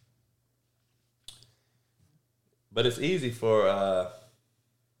 But it's easy for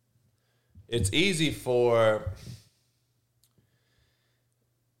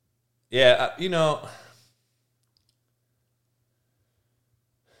you know,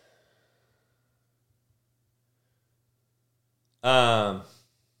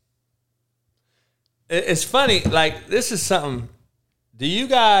 it's funny, like, this is something. Do you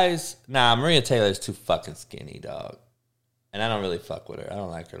guys, Maria Taylor is too fucking skinny, dog. And I don't really fuck with her. I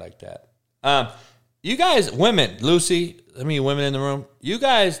don't like her like that. You guys, women, Lucy, women in the room, you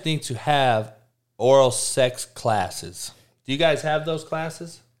guys need to have oral sex classes. Do you guys have those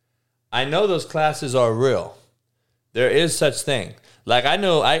classes? I know those classes are real. There is such thing. Like, I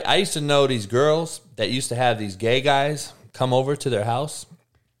know, I used to know these girls that used to have these gay guys come over to their house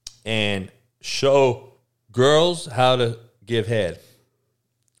and show girls how to give head.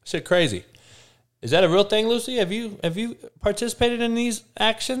 Shit crazy. Is that a real thing, Lucy? Have you participated in these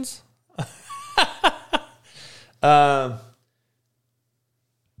actions?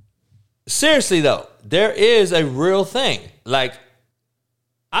 Seriously though, there is a real thing. Like,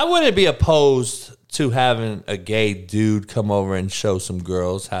 I wouldn't be opposed to having a gay dude come over and show some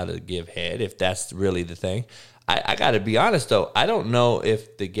girls how to give head, if that's really the thing. I gotta be honest though, I don't know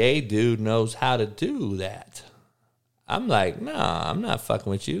if the gay dude knows how to do that. I'm like, nah, I'm not fucking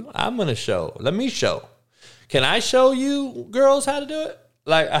with you. I'm gonna show. Let me show. Can I show you girls how to do it?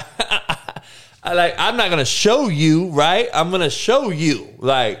 Like, I'm not gonna show you, right? I'm gonna show you.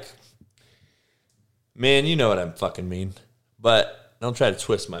 Like, man, you know what I'm fucking mean. But don't try to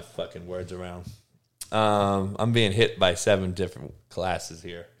twist my fucking words around. I'm being hit by 7 different classes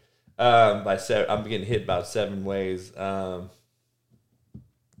here. I'm getting hit about 7 ways. But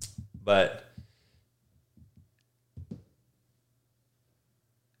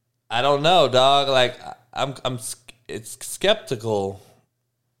I don't know, dog. Like, it's skeptical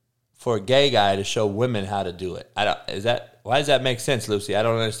for a gay guy to show women how to do it. Why does that make sense, Lucy? I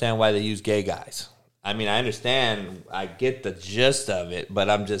don't understand why they use gay guys. I mean, I understand, I get the gist of it, but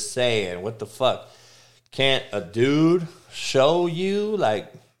I'm just saying, what the fuck? Can't a dude show you,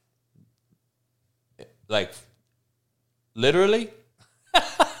 like literally?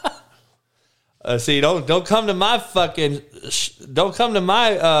 See, don't come to my fucking, don't come to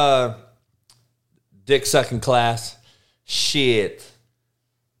my dick sucking class. Shit.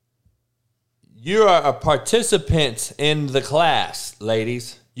 You are a participant in the class,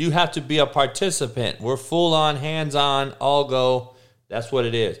 ladies. You have to be a participant. We're full on, hands on, all go. That's what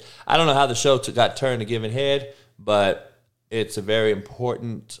it is. I don't know how the show got turned to giving head, but it's a very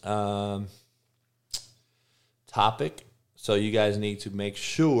important topic. So you guys need to make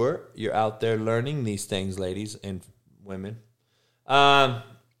sure you're out there learning these things, ladies and women.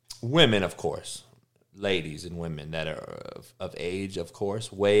 Women, of course. Ladies and women that are of age, of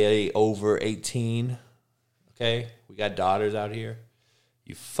course. Way over 18. Okay? We got daughters out here.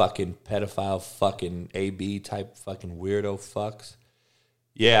 You fucking pedophile, fucking AB type fucking weirdo fucks.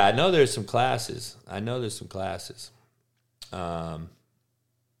 Yeah, I know there's some classes. Out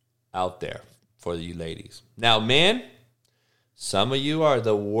there for you ladies. Now, men, some of you are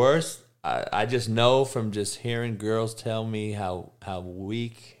the worst. I just know from just hearing girls tell me how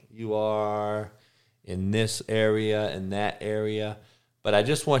weak you are in this area and that area. But I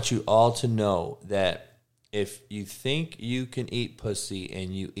just want you all to know that if you think you can eat pussy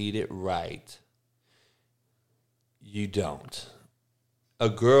and you eat it right, you don't. A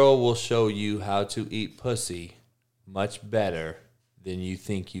girl will show you how to eat pussy much better than you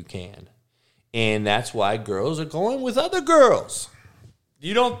think you can. And that's why girls are going with other girls.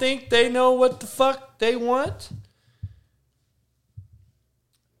 You don't think they know what the fuck they want?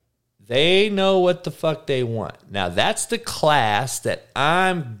 They know what the fuck they want. Now, that's the class that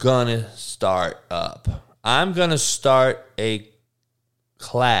I'm gonna start up. I'm going to start a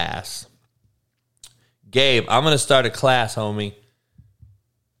class. Gabe, I'm going to start a class, homie.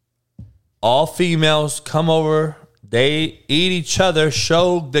 All females come over. They eat each other.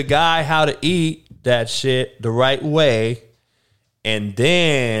 Show the guy how to eat that shit the right way. And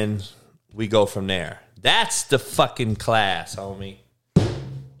then we go from there. That's the fucking class, homie.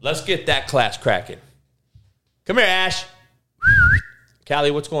 Let's get that class cracking. Come here, Ash.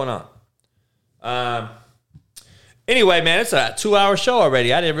 Callie, what's going on? Anyway, man, it's a 2-hour show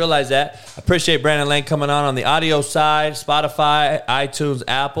already. I didn't realize that. I appreciate Brandon Lane coming on the audio side, Spotify, iTunes,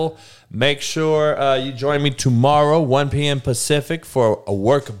 Apple. Make sure you join me tomorrow, 1 p.m. Pacific, for a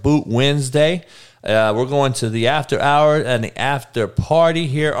Work Boot Wednesday. We're going to the after hour and the after party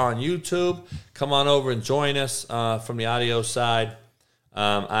here on YouTube. Come on over and join us from the audio side.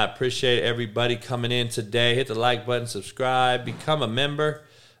 I appreciate everybody coming in today. Hit the like button, subscribe, become a member.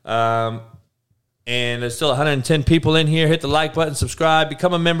 And there's still 110 people in here. Hit the like button, subscribe,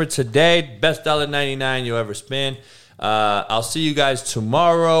 become a member today. Best $1.99 you'll ever spend. I'll see you guys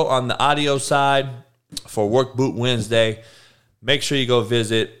tomorrow on the audio side for Work Boot Wednesday. Make sure you go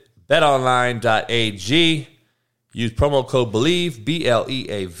visit betonline.ag. Use promo code BELIEVE,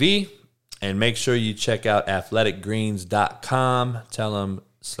 BLEAV. And make sure you check out athleticgreens.com. Tell them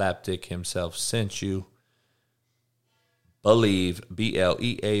Slapdick himself sent you. Believe,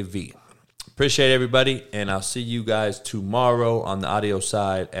 BLEAV. Appreciate everybody, and I'll see you guys tomorrow on the audio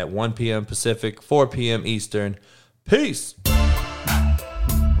side at 1 p.m. Pacific, 4 p.m. Eastern. Peace.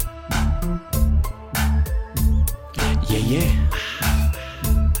 Yeah.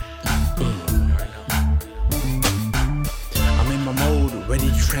 I'm in my mode,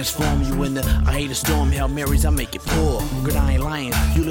 ready to transform you into I hate a storm, Hail Marys, I make it pour. Good, I ain't lying. You